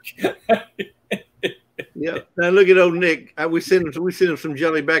March. Yeah. Now look at old Nick. We sent him some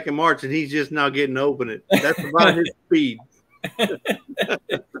jelly back in March, and he's just now getting to open it. That's about his speed.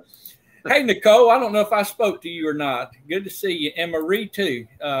 Hey, Nicole, I don't know if I spoke to you or not. Good to see you. And Marie, too.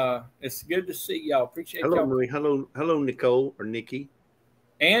 It's good to see y'all. Appreciate y'all. Hello, Marie. Hello, Nicole or Nikki.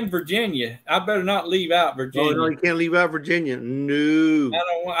 And Virginia. I better not leave out Virginia. Oh, no, you can't leave out Virginia. No.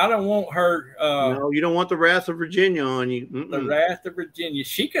 I don't want her. No, you don't want the wrath of Virginia on you. The wrath of Virginia.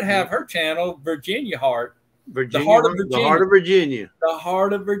 She could have her channel, Virginia Heart. The Heart of Virginia. The Heart of Virginia. The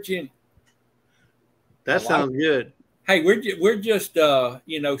Heart of Virginia. That sounds good. Hey, we're just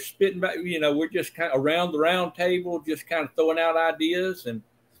you know, spitting back. You know, we're just kind of around the round table, just kind of throwing out ideas. And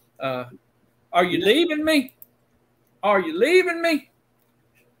are you leaving me? Are you leaving me?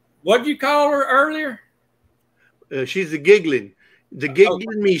 What'd you call her earlier? She's the giggling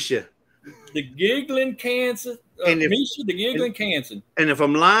Misha. The giggling Kansas. Misha, the giggling Kansas. And if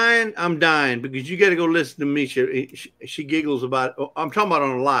I'm lying, I'm dying, because you got to go listen to Misha. She giggles about. I'm talking about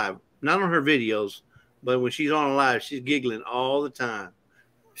on a live, not on her videos, but when she's on a live, she's giggling all the time.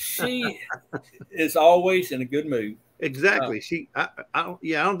 She is always in a good mood. Exactly. I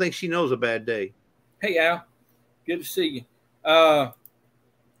don't think she knows a bad day. Hey, Al, good to see you.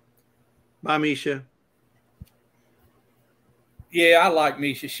 Bye, Misha. Yeah, I like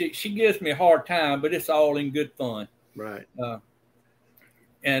Misha. She gives me a hard time, but it's all in good fun. Right.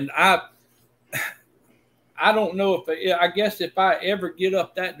 And I don't know I guess if I ever get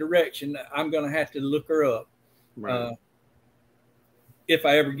up that direction, I'm going to have to look her up. Right. If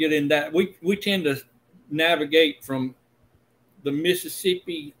I ever get in that, we tend to navigate from the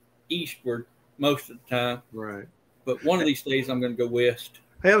Mississippi eastward most of the time. Right. But one of these days, I'm going to go west.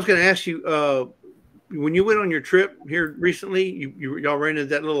 Hey, I was going to ask you, when you went on your trip here recently, y'all rented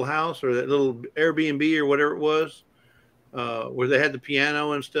that little house or that little Airbnb or whatever it was, where they had the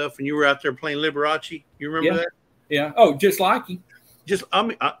piano and stuff, and you were out there playing Liberace. You remember that? Yeah. Oh, just like him.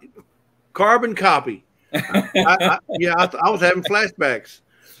 Carbon copy. I was having flashbacks.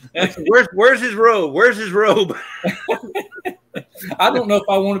 Where's his robe? Where's his robe? I don't know if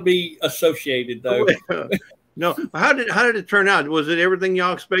I want to be associated though. No, how did it turn out? Was it everything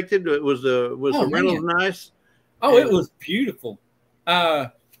y'all expected? Was the rentals nice? Oh, it was beautiful.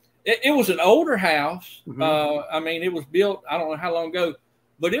 It was an older house. Mm-hmm. I mean, it was built, I don't know how long ago,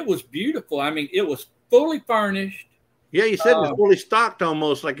 but it was beautiful. I mean, it was fully furnished. Yeah, you said it was fully stocked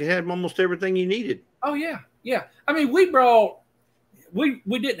almost, like it had almost everything you needed. Oh yeah, yeah. I mean, we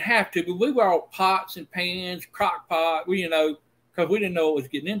didn't have to, but we brought pots and pans, crock pot, because we didn't know what was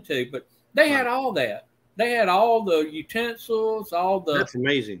getting into. But they had all that. They had all the utensils, That's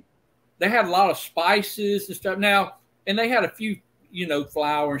amazing. They had a lot of spices and stuff. Now, and they had a few,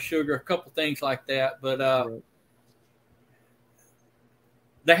 flour and sugar, a couple things like that. But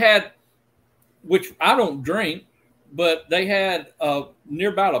they had, which I don't drink, but they had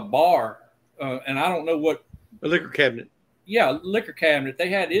nearby a bar, and I don't know what. A liquor cabinet. Yeah, liquor cabinet. They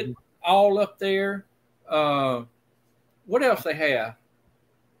had it all up there. What else they have?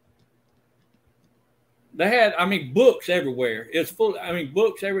 They had, books everywhere. It's full.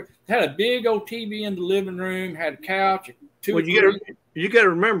 Books everywhere. They had a big old TV in the living room. Had a couch. You got to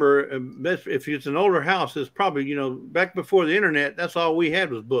remember, if it's an older house, it's probably back before the internet. That's all we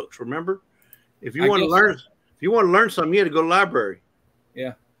had was books. Remember, if you want to learn something, you had to go to the library.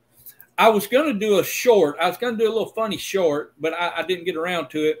 Yeah, I was going to do a short. I was going to do a little funny short, but I didn't get around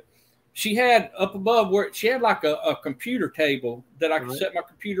to it. She had up above where she had like a computer table that I could set my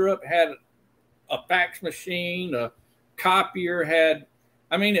computer up. It had a fax machine, a copier, it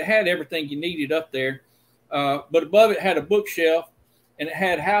had everything you needed up there. But above it had a bookshelf, and it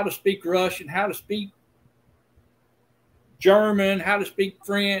had how to speak Russian, how to speak German, how to speak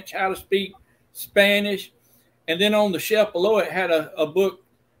French, how to speak Spanish. And then on the shelf below it had a book,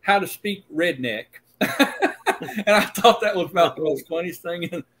 how to speak redneck. And I thought that was about the most funniest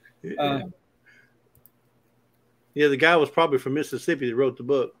thing. Yeah, the guy was probably from Mississippi that wrote the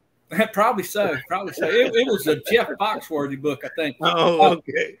book. Probably so. Probably so. It was a Jeff Foxworthy book, I think. Oh,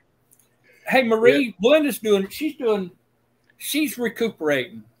 okay. Hey, Marie, Belinda's she's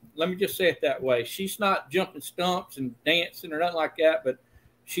recuperating. Let me just say it that way. She's not jumping stumps and dancing or nothing like that, but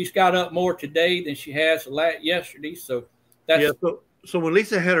she's got up more today than she has yesterday. So that's So when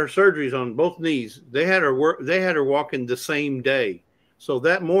Lisa had her surgeries on both knees, they had her walking the same day. So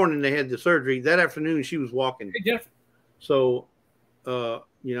that morning they had the surgery. That afternoon she was walking. Hey, Jeff. So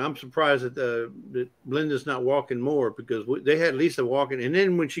I'm surprised that Blinda's not walking more, because they had Lisa walking. And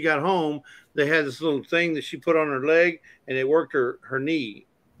then when she got home, they had this little thing that she put on her leg, and it worked her knee.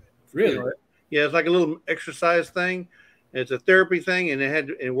 Really? Yeah, it's like a little exercise thing. And it's a therapy thing, and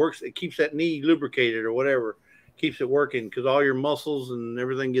it works. It keeps that knee lubricated or whatever, keeps it working, because all your muscles and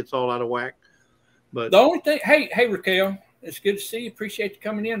everything gets all out of whack. But the only thing, hey, Raquel, it's good to see you. Appreciate you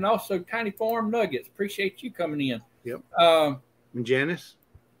coming in, and also Tiny Farm Nuggets. Appreciate you coming in. Yep. And Janice.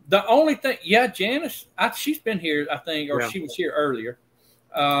 The only thing, Janice, she's been here, I think, or she was here earlier.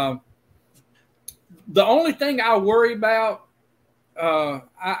 The only thing I worry about,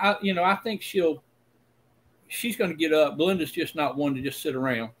 I think she's going to get up. Belinda's just not one to just sit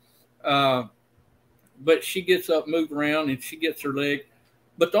around. But she gets up, move around, and she gets her leg.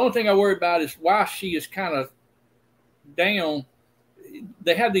 But the only thing I worry about is why she is kind of down.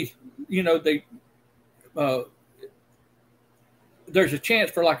 They have these, there's a chance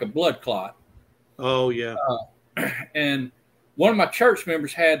for like a blood clot. Oh, yeah. And one of my church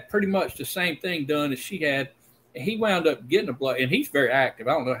members had pretty much the same thing done as she had. And he wound up getting a blood, and he's very active.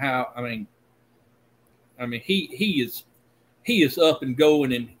 I don't know how. I mean, he is up and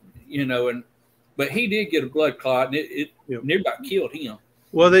going, and but he did get a blood clot, and it nearly about killed him.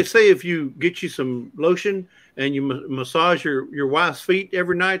 Well, they say if you get you some lotion and you massage your wife's feet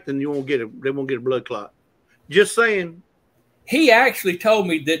every night, then they won't get a blood clot. Just saying. He actually told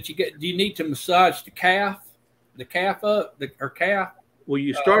me that you need to massage the calf up, her calf. Well,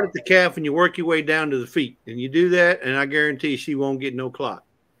 you start at the calf and you work your way down to the feet, and you do that, and I guarantee she won't get no clot.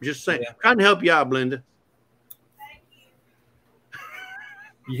 Just saying. Yeah. Trying to help you out, Belinda. Thank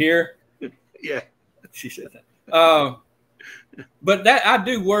you. You hear? Yeah, she said that. But that I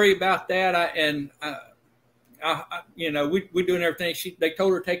do worry about that. We're doing everything. They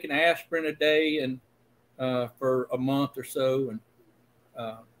told her taking aspirin a day and for a month or so.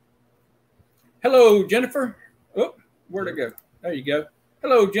 And hello, Jennifer. Oh, where'd it go? There you go.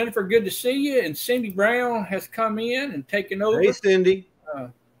 Hello, Jennifer. Good to see you. And Cindy Brown has come in and taken over. Hey, Cindy.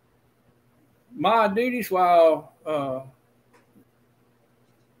 My duties while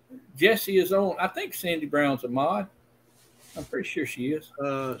Jesse is on. I think Cindy Brown's a mod. I'm pretty sure she is.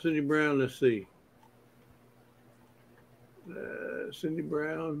 Cindy Brown, let's see. Cindy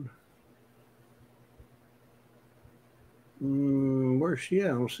Brown. Where's she at? I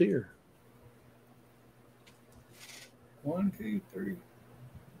don't see her. 1, 2, 3.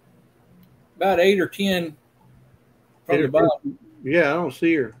 About 8 or 10 from the bottom. Yeah, I don't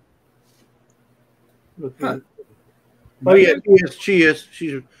see her. Huh. Oh yeah, she is.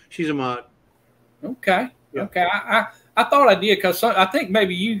 She's a mod. Okay. Yeah. Okay. I thought I did, because I think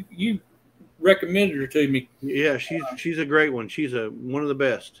maybe you recommended her to me. Yeah, she's a great one. She's one of the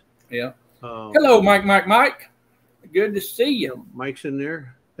best. Yeah. Hello, Mike. Good to see you. Mike's in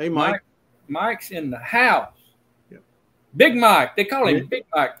there. Hey, Mike. Mike's in the house. Yep. Big Mike. They call him Big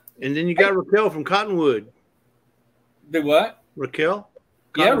Mike. And then you got Raquel from Cottonwood. Do what? Raquel?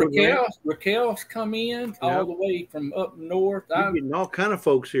 Raquel's come in all the way from up north. I'm getting all kind of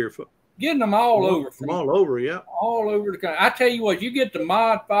folks here. Getting them all over. From all over, yeah. All over the country. I tell you what, you get the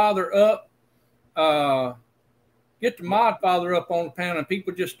Mod Father up, on the panel, and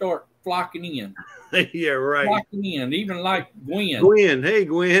people just start flocking in. Yeah, right. Flocking in, even like Gwen. Hey,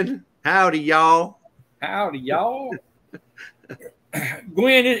 Gwen. Howdy, y'all.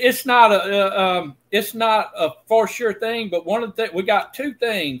 Gwen, it's not a for sure thing, but one of the we got two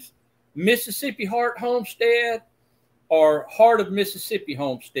things: Mississippi Heart Homestead or Heart of Mississippi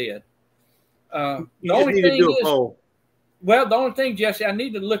Homestead. The only thing, Jesse, I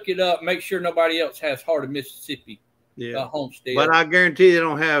need to look it up, make sure nobody else has Heart of Mississippi Homestead. But I guarantee they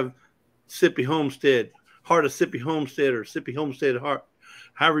don't have Sippy Homestead, Heart of Sippy Homestead, or Sippy Homestead Heart,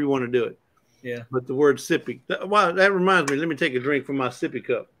 however you want to do it. Yeah. But the word sippy. Wow, that reminds me. Let me take a drink from my sippy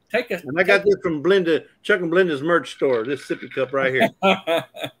cup. And I got this from Chuck and Blinda's merch store, this sippy cup right here.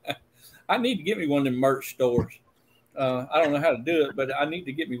 I need to get me one of them merch stores. I don't know how to do it, but I need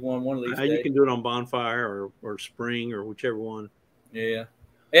to get me one of these days. You can do it on Bonfire or Spring or whichever one. Yeah.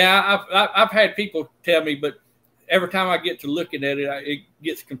 Yeah, I've had people tell me, but every time I get to looking at it, it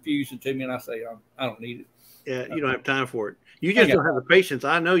gets confusing to me, and I say, I don't need it. Yeah, you don't have time for it. You just don't have the patience.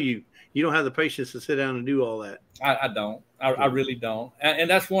 I know you. You don't have the patience to sit down and do all that. I don't. I really don't. And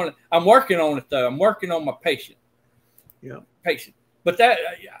that's one. I'm working on it though. I'm working on my patience. Yeah, patient. But that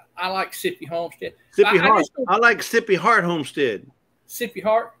I like Sippy Homestead. Sippy Heart. I like Sippy Heart Homestead. Sippy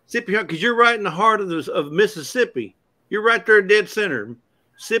Heart. Sippy Heart, because you're right in the heart of Mississippi. You're right there, dead center.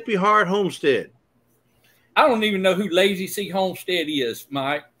 Sippy Heart Homestead. I don't even know who Lazy C Homestead is,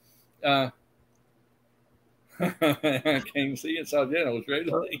 Mike. I can't see it, so I was ready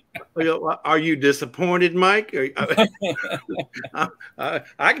to leave. Are you disappointed, Mike?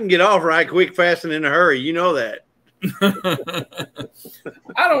 I can get off right quick, fast, and in a hurry. You know that.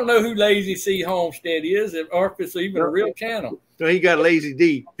 I don't know who Lazy C Homestead is, or if it's even a real channel. No, he got Lazy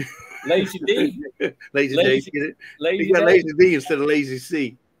D. Lazy D. Lazy D. He got Lazy D instead of Lazy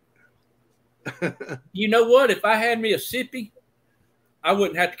C. You know what? If I had me a sippy, I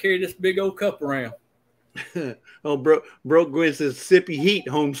wouldn't have to carry this big old cup around. Oh, Broke Gwen says Sippy Heat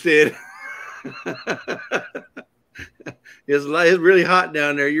Homestead. It's really hot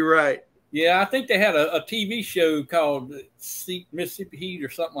down there. You're right. Yeah, I think they had a TV show called Mississippi Heat or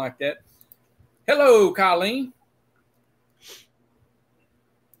something like that. Hello, Colleen.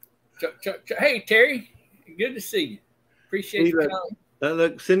 Hey, Terry. Good to see you. Appreciate you coming.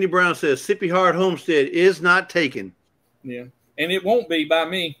 Look, Cindy Brown says Sippy Heart Homestead is not taken. Yeah, and it won't be by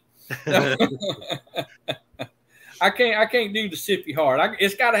me. I can't do the Sippy Heart.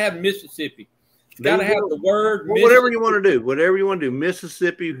 It's got to have Mississippi. It's got to have the word. Well, whatever you want to do. Whatever you want to do.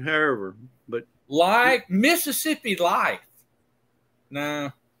 Mississippi, however. But like Mississippi Life.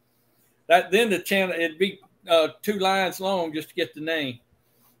 Nah. Then the channel, it'd be 2 lines long just to get the name.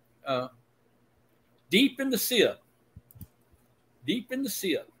 Deep in the Sip. Deep in the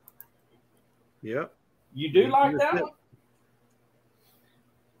Sip. Yep. You do like that one?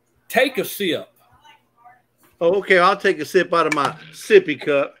 Take a sip. Oh, okay. I'll take a sip out of my sippy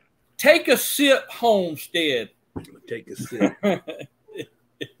cup. Take a sip, Homestead. Take a sip.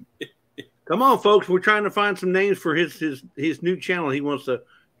 Come on, folks. We're trying to find some names for his new channel he wants to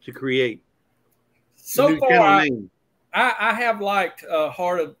create. So far, I have liked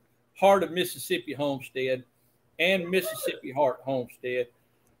Heart of Mississippi Homestead and Mississippi Heart Homestead,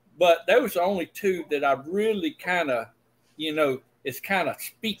 but those are only 2 that I've really kind of, it's kind of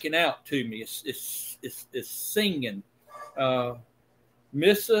speaking out to me. It's singing.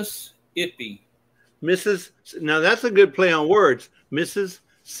 Mississippi. Now that's a good play on words.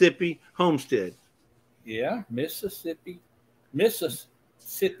 Mississippi Homestead. Yeah, Mississippi.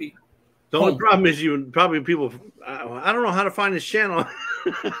 The only problem is people. I don't know how to find this channel.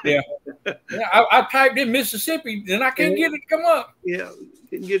 Yeah, I typed in Mississippi and I can't get it to come up. Yeah,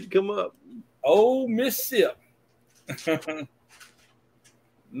 didn't get it to come up. Oh, Mississippi.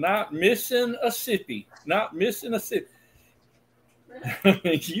 Not missing a sippy. Not missing a sip.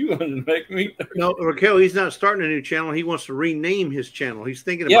 You want to make me? No, Raquel, he's not starting a new channel. He wants to rename his channel. He's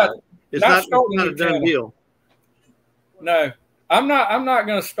thinking about it. It's not a done deal. No, I'm not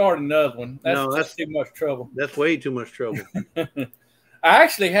going to start another one. That's too much trouble. That's way too much trouble. I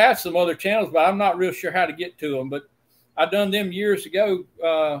actually have some other channels, but I'm not real sure how to get to them. But I done them years ago,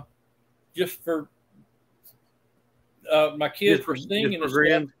 just for my kids were singing and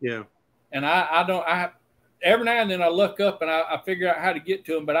stuff. Yeah. And I every now and then I look up and I figure out how to get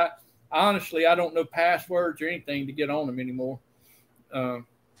to them, but I honestly don't know passwords or anything to get on them anymore.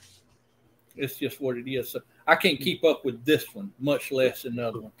 It's just what it is. So I can't keep up with this one, much less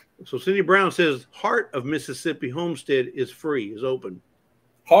another one. So Cindy Brown says Heart of Mississippi Homestead is free, is open.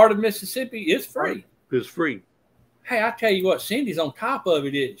 Heart of Mississippi is free. It's free. Hey, I tell you what, Cindy's on top of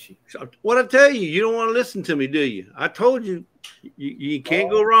it, isn't she? What I tell you, you don't want to listen to me, do you? I told you, you can't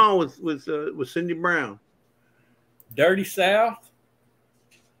go wrong with Cindy Brown. Dirty South?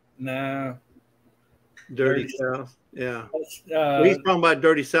 No. Dirty South, yeah. He's talking about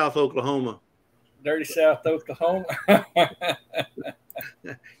Dirty South, Oklahoma. Dirty South, Oklahoma.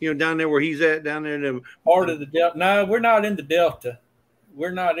 Down there where he's at, down there in the part of the Delta. No, we're not in the Delta.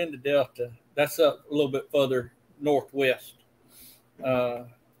 We're not in the Delta. That's up a little bit further northwest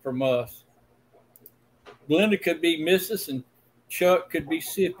from us. Glenda could be Mrs. and Chuck could be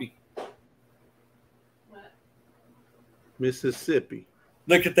Sippy. Mississippi.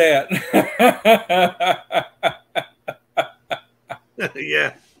 Look at that.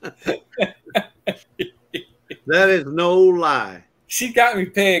 Yeah. That is no lie. She got me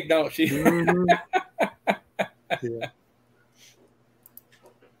pegged, don't she? Mm-hmm. Yeah.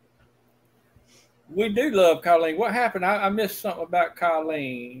 We do love Colleen. What happened? I missed something about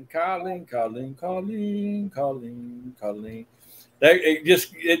Colleen. Colleen.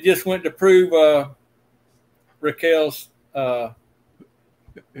 It just went to prove Raquel's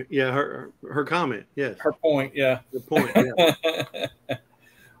yeah, her comment. Yes, her point. Yeah, the point. Yeah.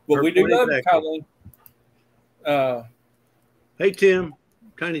 But we do love you, Colleen. Hey, Tim,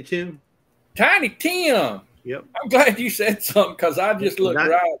 Tiny Tim. Tiny Tim. Yep. I'm glad you said something because I just looked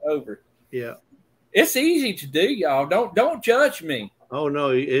right over. Yeah. It's easy to do, y'all. Don't judge me. Oh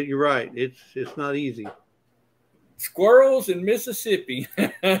no, you're right. It's not easy. Squirrels in Mississippi.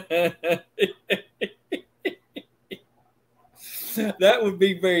 That would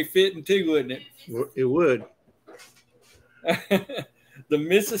be very fitting too, wouldn't it? It would. The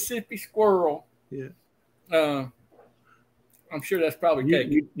Mississippi squirrel. Yeah. I'm sure that's probably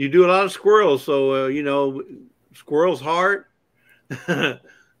taken. You do a lot of squirrels, so you know, squirrel's heart.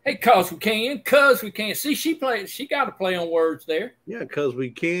 Hey, cause we can. See, she got to play on words there. Yeah, cause we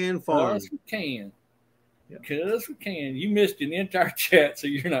can farm. Cause we can. Cause we can. You missed an entire chat, so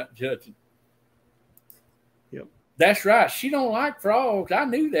you're not judging. Yep. That's right. She don't like frogs. I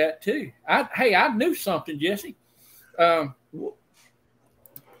knew that too. I knew something, Jesse.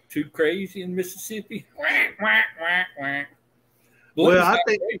 Too crazy in Mississippi. Well, I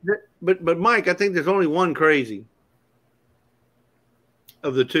think, but Mike, I think there's only one crazy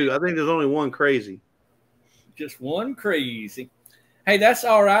of the two. I think there's only one crazy. Just one crazy. Hey, that's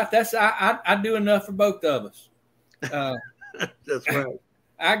all right. I do enough for both of us. That's right.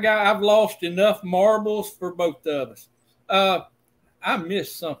 I've lost enough marbles for both of us. I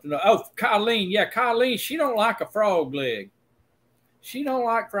missed something. Oh, Colleen. Yeah, Colleen. She don't like a frog leg. She don't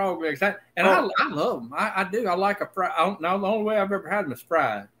like frog legs. I love them. I do. I like a fry. The only way I've ever had them is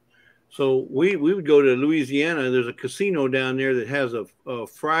fried. So we would go to Louisiana. There's a casino down there that has a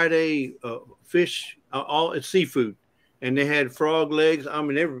Friday fish, it's seafood, and they had frog legs. I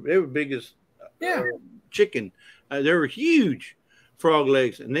mean, they were big as chicken. They were huge frog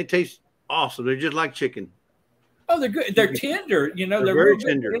legs, and they taste awesome. They're just like chicken. Oh, they're good. They're tender. You know, they're very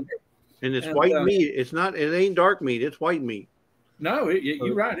tender. And it's white meat. It ain't dark meat. It's white meat. No,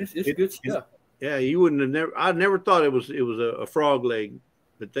 you're right. It's good stuff. Yeah, you wouldn't have never. I never thought it was a frog leg,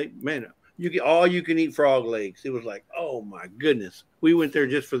 but you get all you can eat frog legs. It was like, oh my goodness, we went there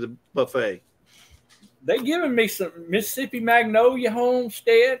just for the buffet. They giving me some Mississippi Magnolia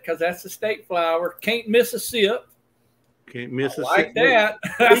Homestead because that's the state flower. Can't miss a sip. Can't miss a sip. Like that.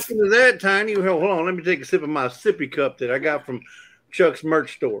 Speaking of that, Tiny, hold on. Let me take a sip of my sippy cup that I got from Chuck's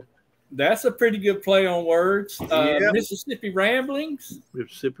merch store. That's a pretty good play on words. Mississippi Ramblings.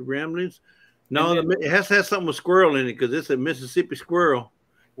 Mississippi Ramblings. No, it has to have something with squirrel in it because it's a Mississippi squirrel.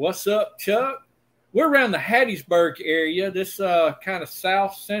 What's up, Chuck? We're around the Hattiesburg area, this kind of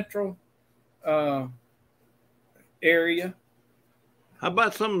south central area. How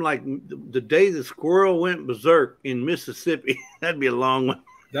about something like the day the squirrel went berserk in Mississippi? That'd be a long one.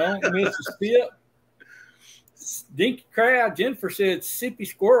 Don't miss a sip. Dinky Crowd, Jennifer said Sippy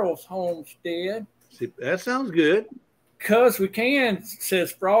Squirrels Homestead. That sounds good. Cause we can,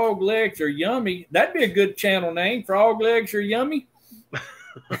 says frog legs are yummy. That'd be a good channel name. Frog legs are yummy.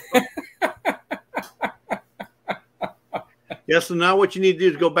 Yeah, so now what you need to do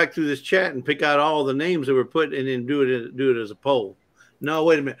is go back through this chat and pick out all the names that were put and then do it as a poll. No,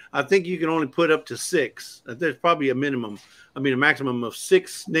 wait a minute. I think you can only put up to 6. There's probably a maximum of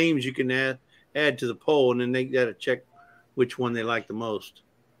 6 names you can add to the poll, and then they got to check which one they like the most.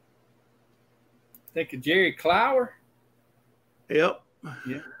 Think of Jerry Clower. Yep.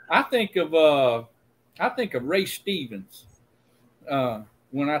 Yeah. I think of Ray Stevens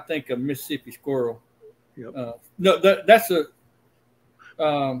when I think of Mississippi squirrel. Yep. No, that's a.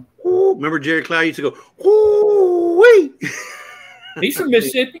 Remember Jerry Clower used to go, "Ooh-wee." He's from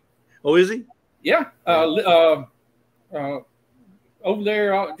Mississippi. Oh, is he? Yeah. Over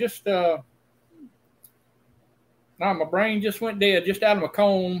there, just. Now my brain just went dead, just out of my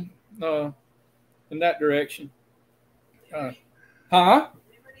comb in that direction.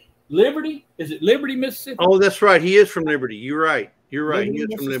 Liberty? Is it Liberty, Mississippi? Oh, that's right. He is from Liberty. You're right. He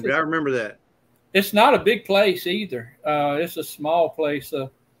is from Liberty. I remember that. It's not a big place either. It's a small place.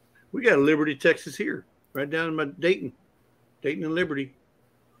 We got Liberty, Texas here, right down in my Dayton and Liberty.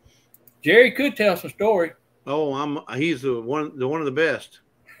 Jerry could tell some story. Oh, he's the one of the best.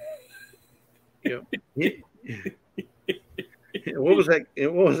 Yep. What was that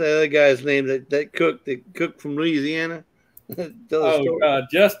other guy's name that cooked from Louisiana?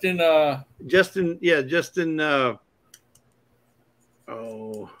 Justin. Justin. Yeah, Justin.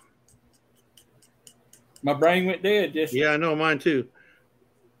 My brain went dead. Just yeah, I know, mine too.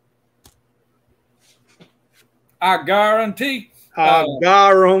 I guarantee.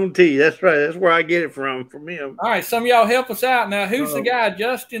 Guarantee. That's right. That's where I get it from him. All right, some of y'all help us out now. Who's the guy?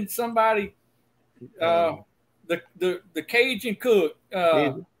 Justin? Somebody. the Cajun cook.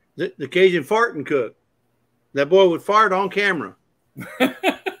 The Cajun farting cook. That boy would fart on camera.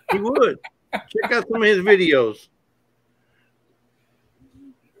 He would. Check out some of his videos.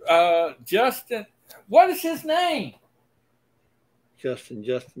 Justin, what is his name? Justin.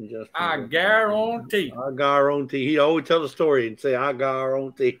 I guarantee. I guarantee. He'd always tell the story and say, I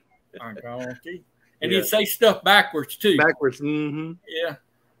guarantee. I guarantee. And he'd say stuff backwards, too. Backwards. Mm-hmm.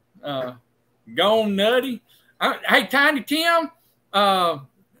 Yeah. Gone nutty. Hey, Tiny Tim, I'm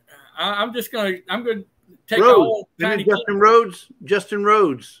going to take Rhodes. Tiny Justin Tim. Rhodes? Justin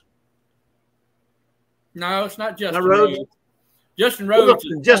Rhodes. No, it's not Justin Not Rhodes. Justin Rhodes.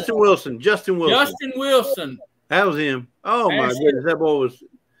 Justin Wilson. Justin Wilson. That was him. Oh my goodness,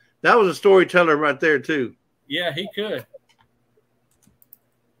 that was a storyteller right there too. Yeah, he could.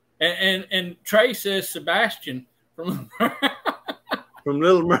 And Trey says Sebastian from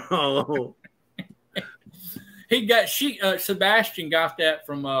Little Merle. Sebastian got that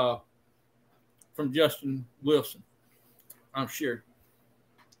from Justin Wilson, I'm sure.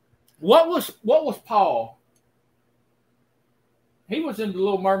 What was Paul? He was in the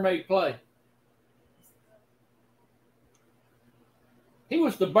Little Mermaid play. He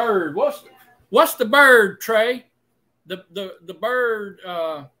was the bird. What's the bird, Trey? The bird.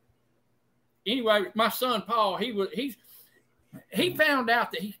 Anyway, my son Paul. He found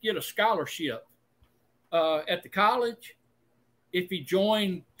out that he could get a scholarship at the college if he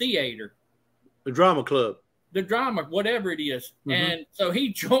joined theater, the drama club, the drama, whatever it is. Mm-hmm. And so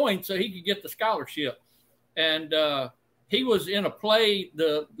he joined so he could get the scholarship. And he was in a play,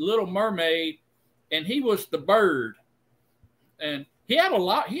 The Little Mermaid, and he was the bird. And he had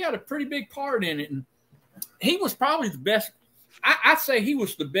a pretty big part in it. And he was probably the best. I'd say he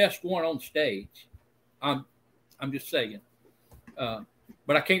was the best one on stage. I'm just saying. But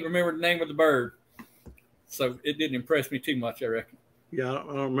I can't remember the name of the bird. So it didn't impress me too much, I reckon. Yeah, I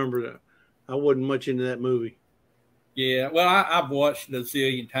don't remember that. I wasn't much into that movie. Yeah, well, I've watched it a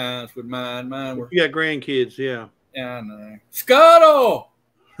zillion times with mine. Mine were. You got grandkids, yeah. Yeah, I know. Scuttle!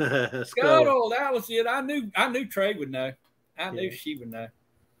 Scuttle, that was it. I knew Trey would know. I knew she would know.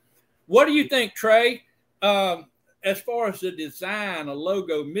 What do you think, Trey? As far as the design, a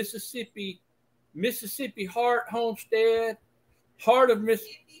logo, Mississippi Heart Homestead, Heart of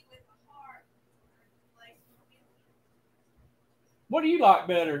Mississippi. What do you like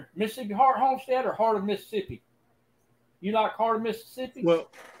better, Mississippi Heart Homestead or Heart of Mississippi? You like Heart of Mississippi?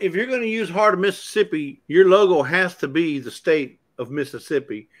 Well, if you're going to use Heart of Mississippi, your logo has to be the state of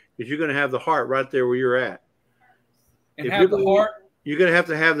Mississippi because you're going to have the heart right there where you're at. And if have the heart. You're going to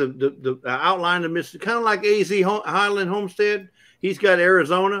have the outline of Mississippi, kind of like A.Z. Highland Homestead. He's got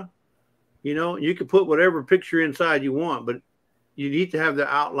Arizona. You know, you can put whatever picture inside you want, but you need to have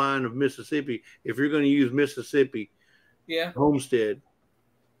the outline of Mississippi if you're going to use Mississippi. Yeah. Homestead.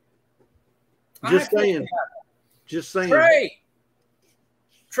 Just saying. Just saying.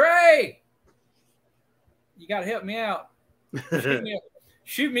 Trey, you got to help me out.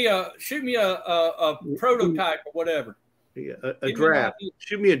 Shoot me a prototype or whatever. Yeah, a draft.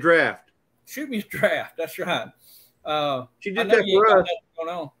 Shoot me a draft. Shoot me a draft. That's right. She did that for us. Going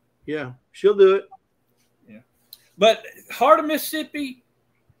on. Yeah, she'll do it. Yeah, but Heart of Mississippi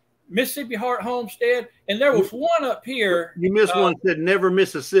Heart Homestead, and there was one up here. You missed one that said never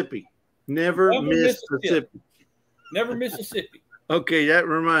Mississippi. Never Mississippi. Never Mississippi. Okay, that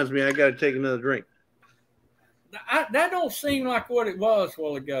reminds me. I got to take another drink. That don't seem like what it was a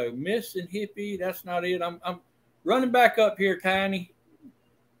while ago. Miss and hippie. That's not it. I'm running back up here, Tiny.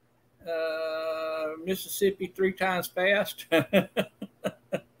 Mississippi 3 times fast.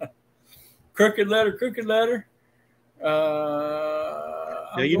 Crooked letter.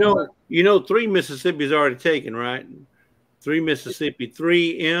 Now you know 3 Mississippi's already taken, right? 3 Mississippi,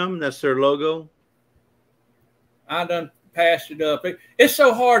 3M. That's their logo. I done passed it up. It's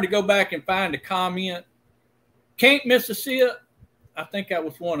so hard to go back and find a comment. Can't Mississippi. I think that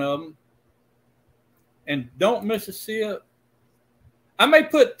was one of them. And don't Mississippi. I may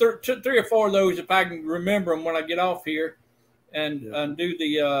put 3 or 4 of those if I can remember them when I get off here, and do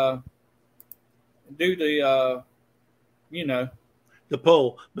the the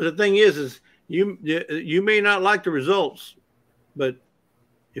poll. But the thing is you may not like the results, but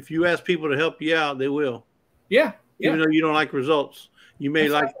if you ask people to help you out, they will. Yeah. Even though you don't like results, you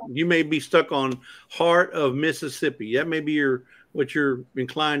may be stuck on Heart of Mississippi. That may be what you're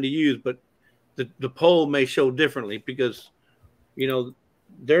inclined to use, but the poll may show differently because,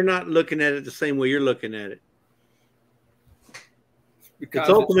 they're not looking at it the same way you're looking at it. Because it's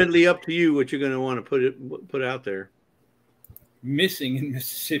ultimately up to you what you're going to want to put out there. Missing in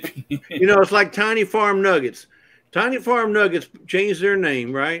Mississippi. It's like Tiny Farm Nuggets. Tiny Farm Nuggets changed their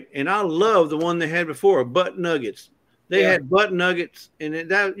name, right? And I love the one they had before, Butt Nuggets. They had Butt Nuggets, and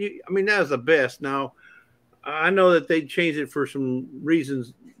that was the best. Now, I know that they changed it for some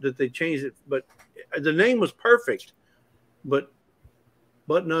reasons that they changed it, but the name was perfect. But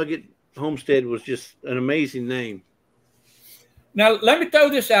Butt Nugget Homestead was just an amazing name. Now, let me throw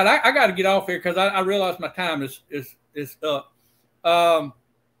this out. I got to get off here because I realize my time is up. I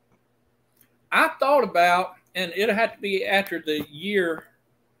thought about, and it'll have to be after the year,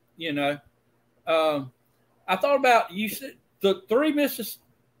 you know. I thought about, you said the three Mississippi.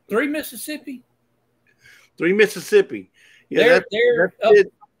 3 Mississippi. Yeah, that's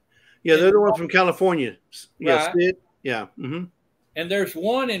it. Yeah, they're the ones from California. Yes, right. Yeah. Mm-hmm. And there's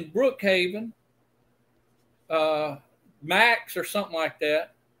one in Brookhaven, Max or something like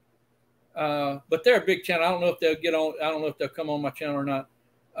that. But they're a big channel. I don't know if they'll get on. I don't know if they'll come on my channel or not.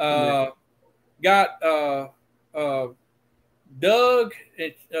 Got Doug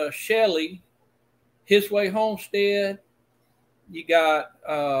and Shelley, His Way Homestead. You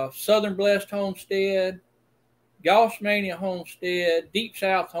got Southern Blessed Homestead, Gosh Mania Homestead, Deep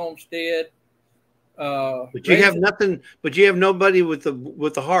South Homestead. But you have nothing. But you have nobody with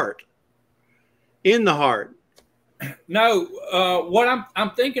the heart. In the heart. No. What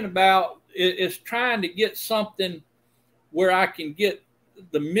I'm thinking about is trying to get something where I can get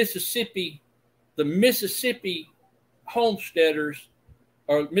the Mississippi homesteaders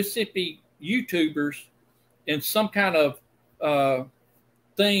or Mississippi YouTubers in some kind of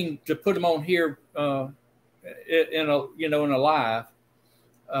thing to put them on here in a live.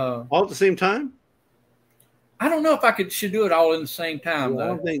 All at the same time? I don't know if I should do it all in the same time. Well, I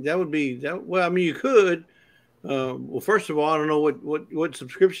don't think that would be that. Well, I mean, you could. Well, first of all, I don't know what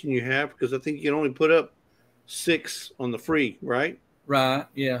subscription you have because I think you can only put up 6 on the free, right? Right.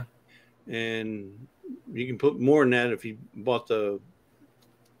 Yeah. And you can put more than that if you bought the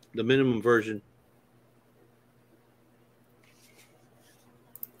minimum version.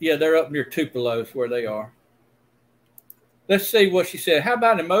 Yeah, they're up near Tupelo's where they are. Let's see what she said. How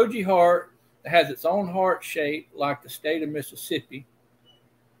about an emoji heart that has its own heart shape like the state of Mississippi?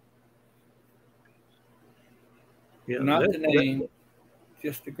 Yeah, not the name,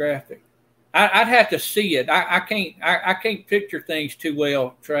 just the graphic. I'd have to see it. I can't picture things too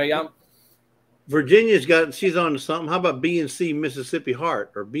well, Trey. Virginia's got, she's on to something. How about BNC Mississippi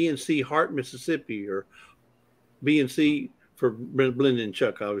Heart or BNC Heart Mississippi or BNC for Blendon and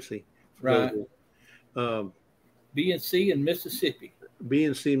Chuck, obviously. Right. BNC in Mississippi.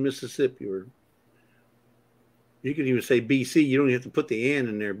 BNC Mississippi, or you could even say BC. You don't even have to put the N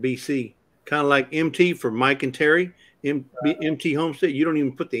in there. BC, kind of like MT for Mike and Terry. MT Homestead. You don't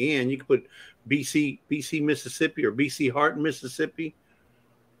even put the N. You can put BC Mississippi or BC Heart Mississippi.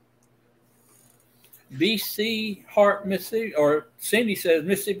 BC Heart Mississippi, or Cindy says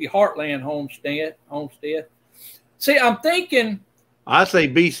Mississippi Heartland Homestead. See, I'm thinking. I say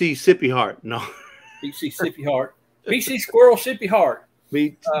BC Sippy Heart. No. BC Sippy Heart. BC Squirrel Sippy Heart.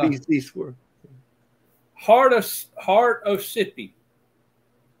 BC Squirrel. Heart of Sippy.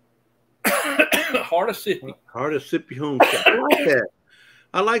 Heart of Sippy. Heart of Sippy Homestead. I like that.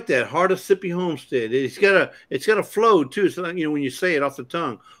 I like that. Heart of Sippy Homestead. It's got a flow too. So when you say it off the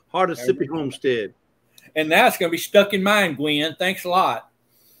tongue. Heart of Sippy Homestead. And now it's going to be stuck in mind, Gwen. Thanks a lot.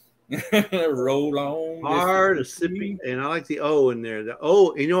 Roll on. Heart of Sippy. And I like the O in there. The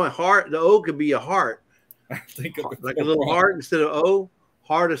O, you know what? Heart. The O could be a heart. I think of like a little heart instead of O.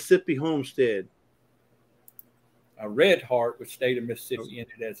 Heart of Sippy Homestead. A red heart with state of Mississippi in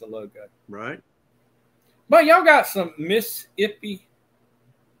it as a logo. Right. But y'all got some Mississippi.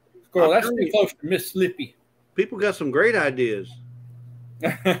 Girl, that's too close to Mississippi. People got some great ideas.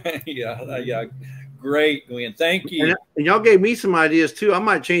 Yeah. Great, Gwen. Thank you. And y'all gave me some ideas too. I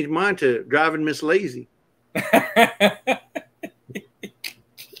might change mine to driving Miss Lazy.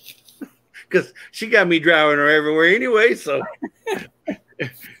 Because she got me driving her everywhere anyway. So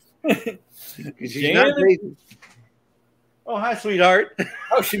she's not lazy. Oh, hi, sweetheart.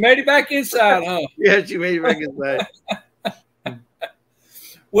 Oh, she made it back inside, huh? Yeah, she made it back inside.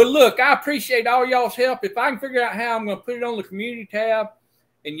 Well, look, I appreciate all y'all's help. If I can figure out how I'm going to put it on the community tab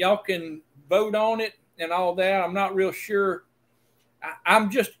and y'all can vote on it and all that, I'm not real sure. I'm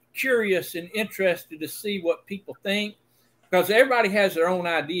just curious and interested to see what people think because everybody has their own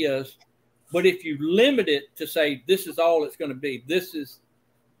ideas. But if you limit it to say this is all it's going to be, this is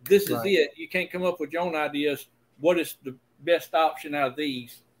right. It. You can't come up with your own ideas. What is the best option out of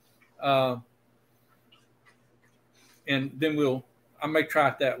these? And then I may try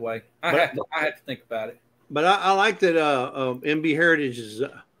it that way. I have to think about it. But I like that MB Heritage is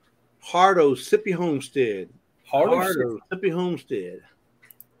Heart of Sippy Homestead. Heart of Sippy Homestead.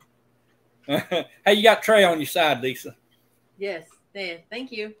 Hey, you got Trey on your side, Lisa. Yes, Dan.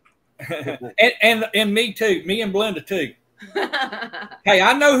 Thank you. and me too. Me and Belinda too. Hey,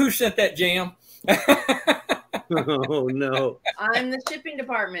 I know who sent that jam. Oh no. I'm the shipping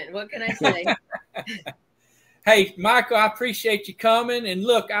department. What can I say? Hey, Michael, I appreciate you coming. And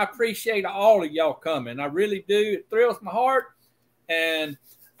look, I appreciate all of y'all coming. I really do. It thrills my heart. And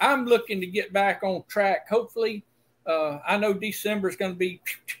I'm looking to get back on track. Hopefully, I know December is going to be,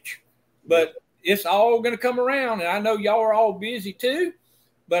 but it's all going to come around. And I know y'all are all busy too.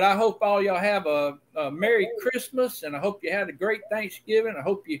 But I hope all y'all have a Merry Christmas. And I hope you had a great Thanksgiving. I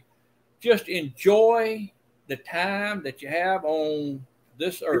hope you just enjoy the time that you have on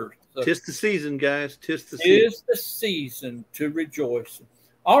this earth. So, tis the season, guys. Tis the season to rejoice.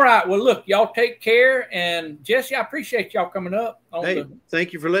 All right. Well, look, y'all take care. And Jesse, I appreciate y'all coming up.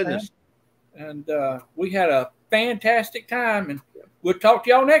 Thank you for letting us. And we had a fantastic time. And we'll talk to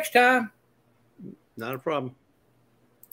y'all next time. Not a problem.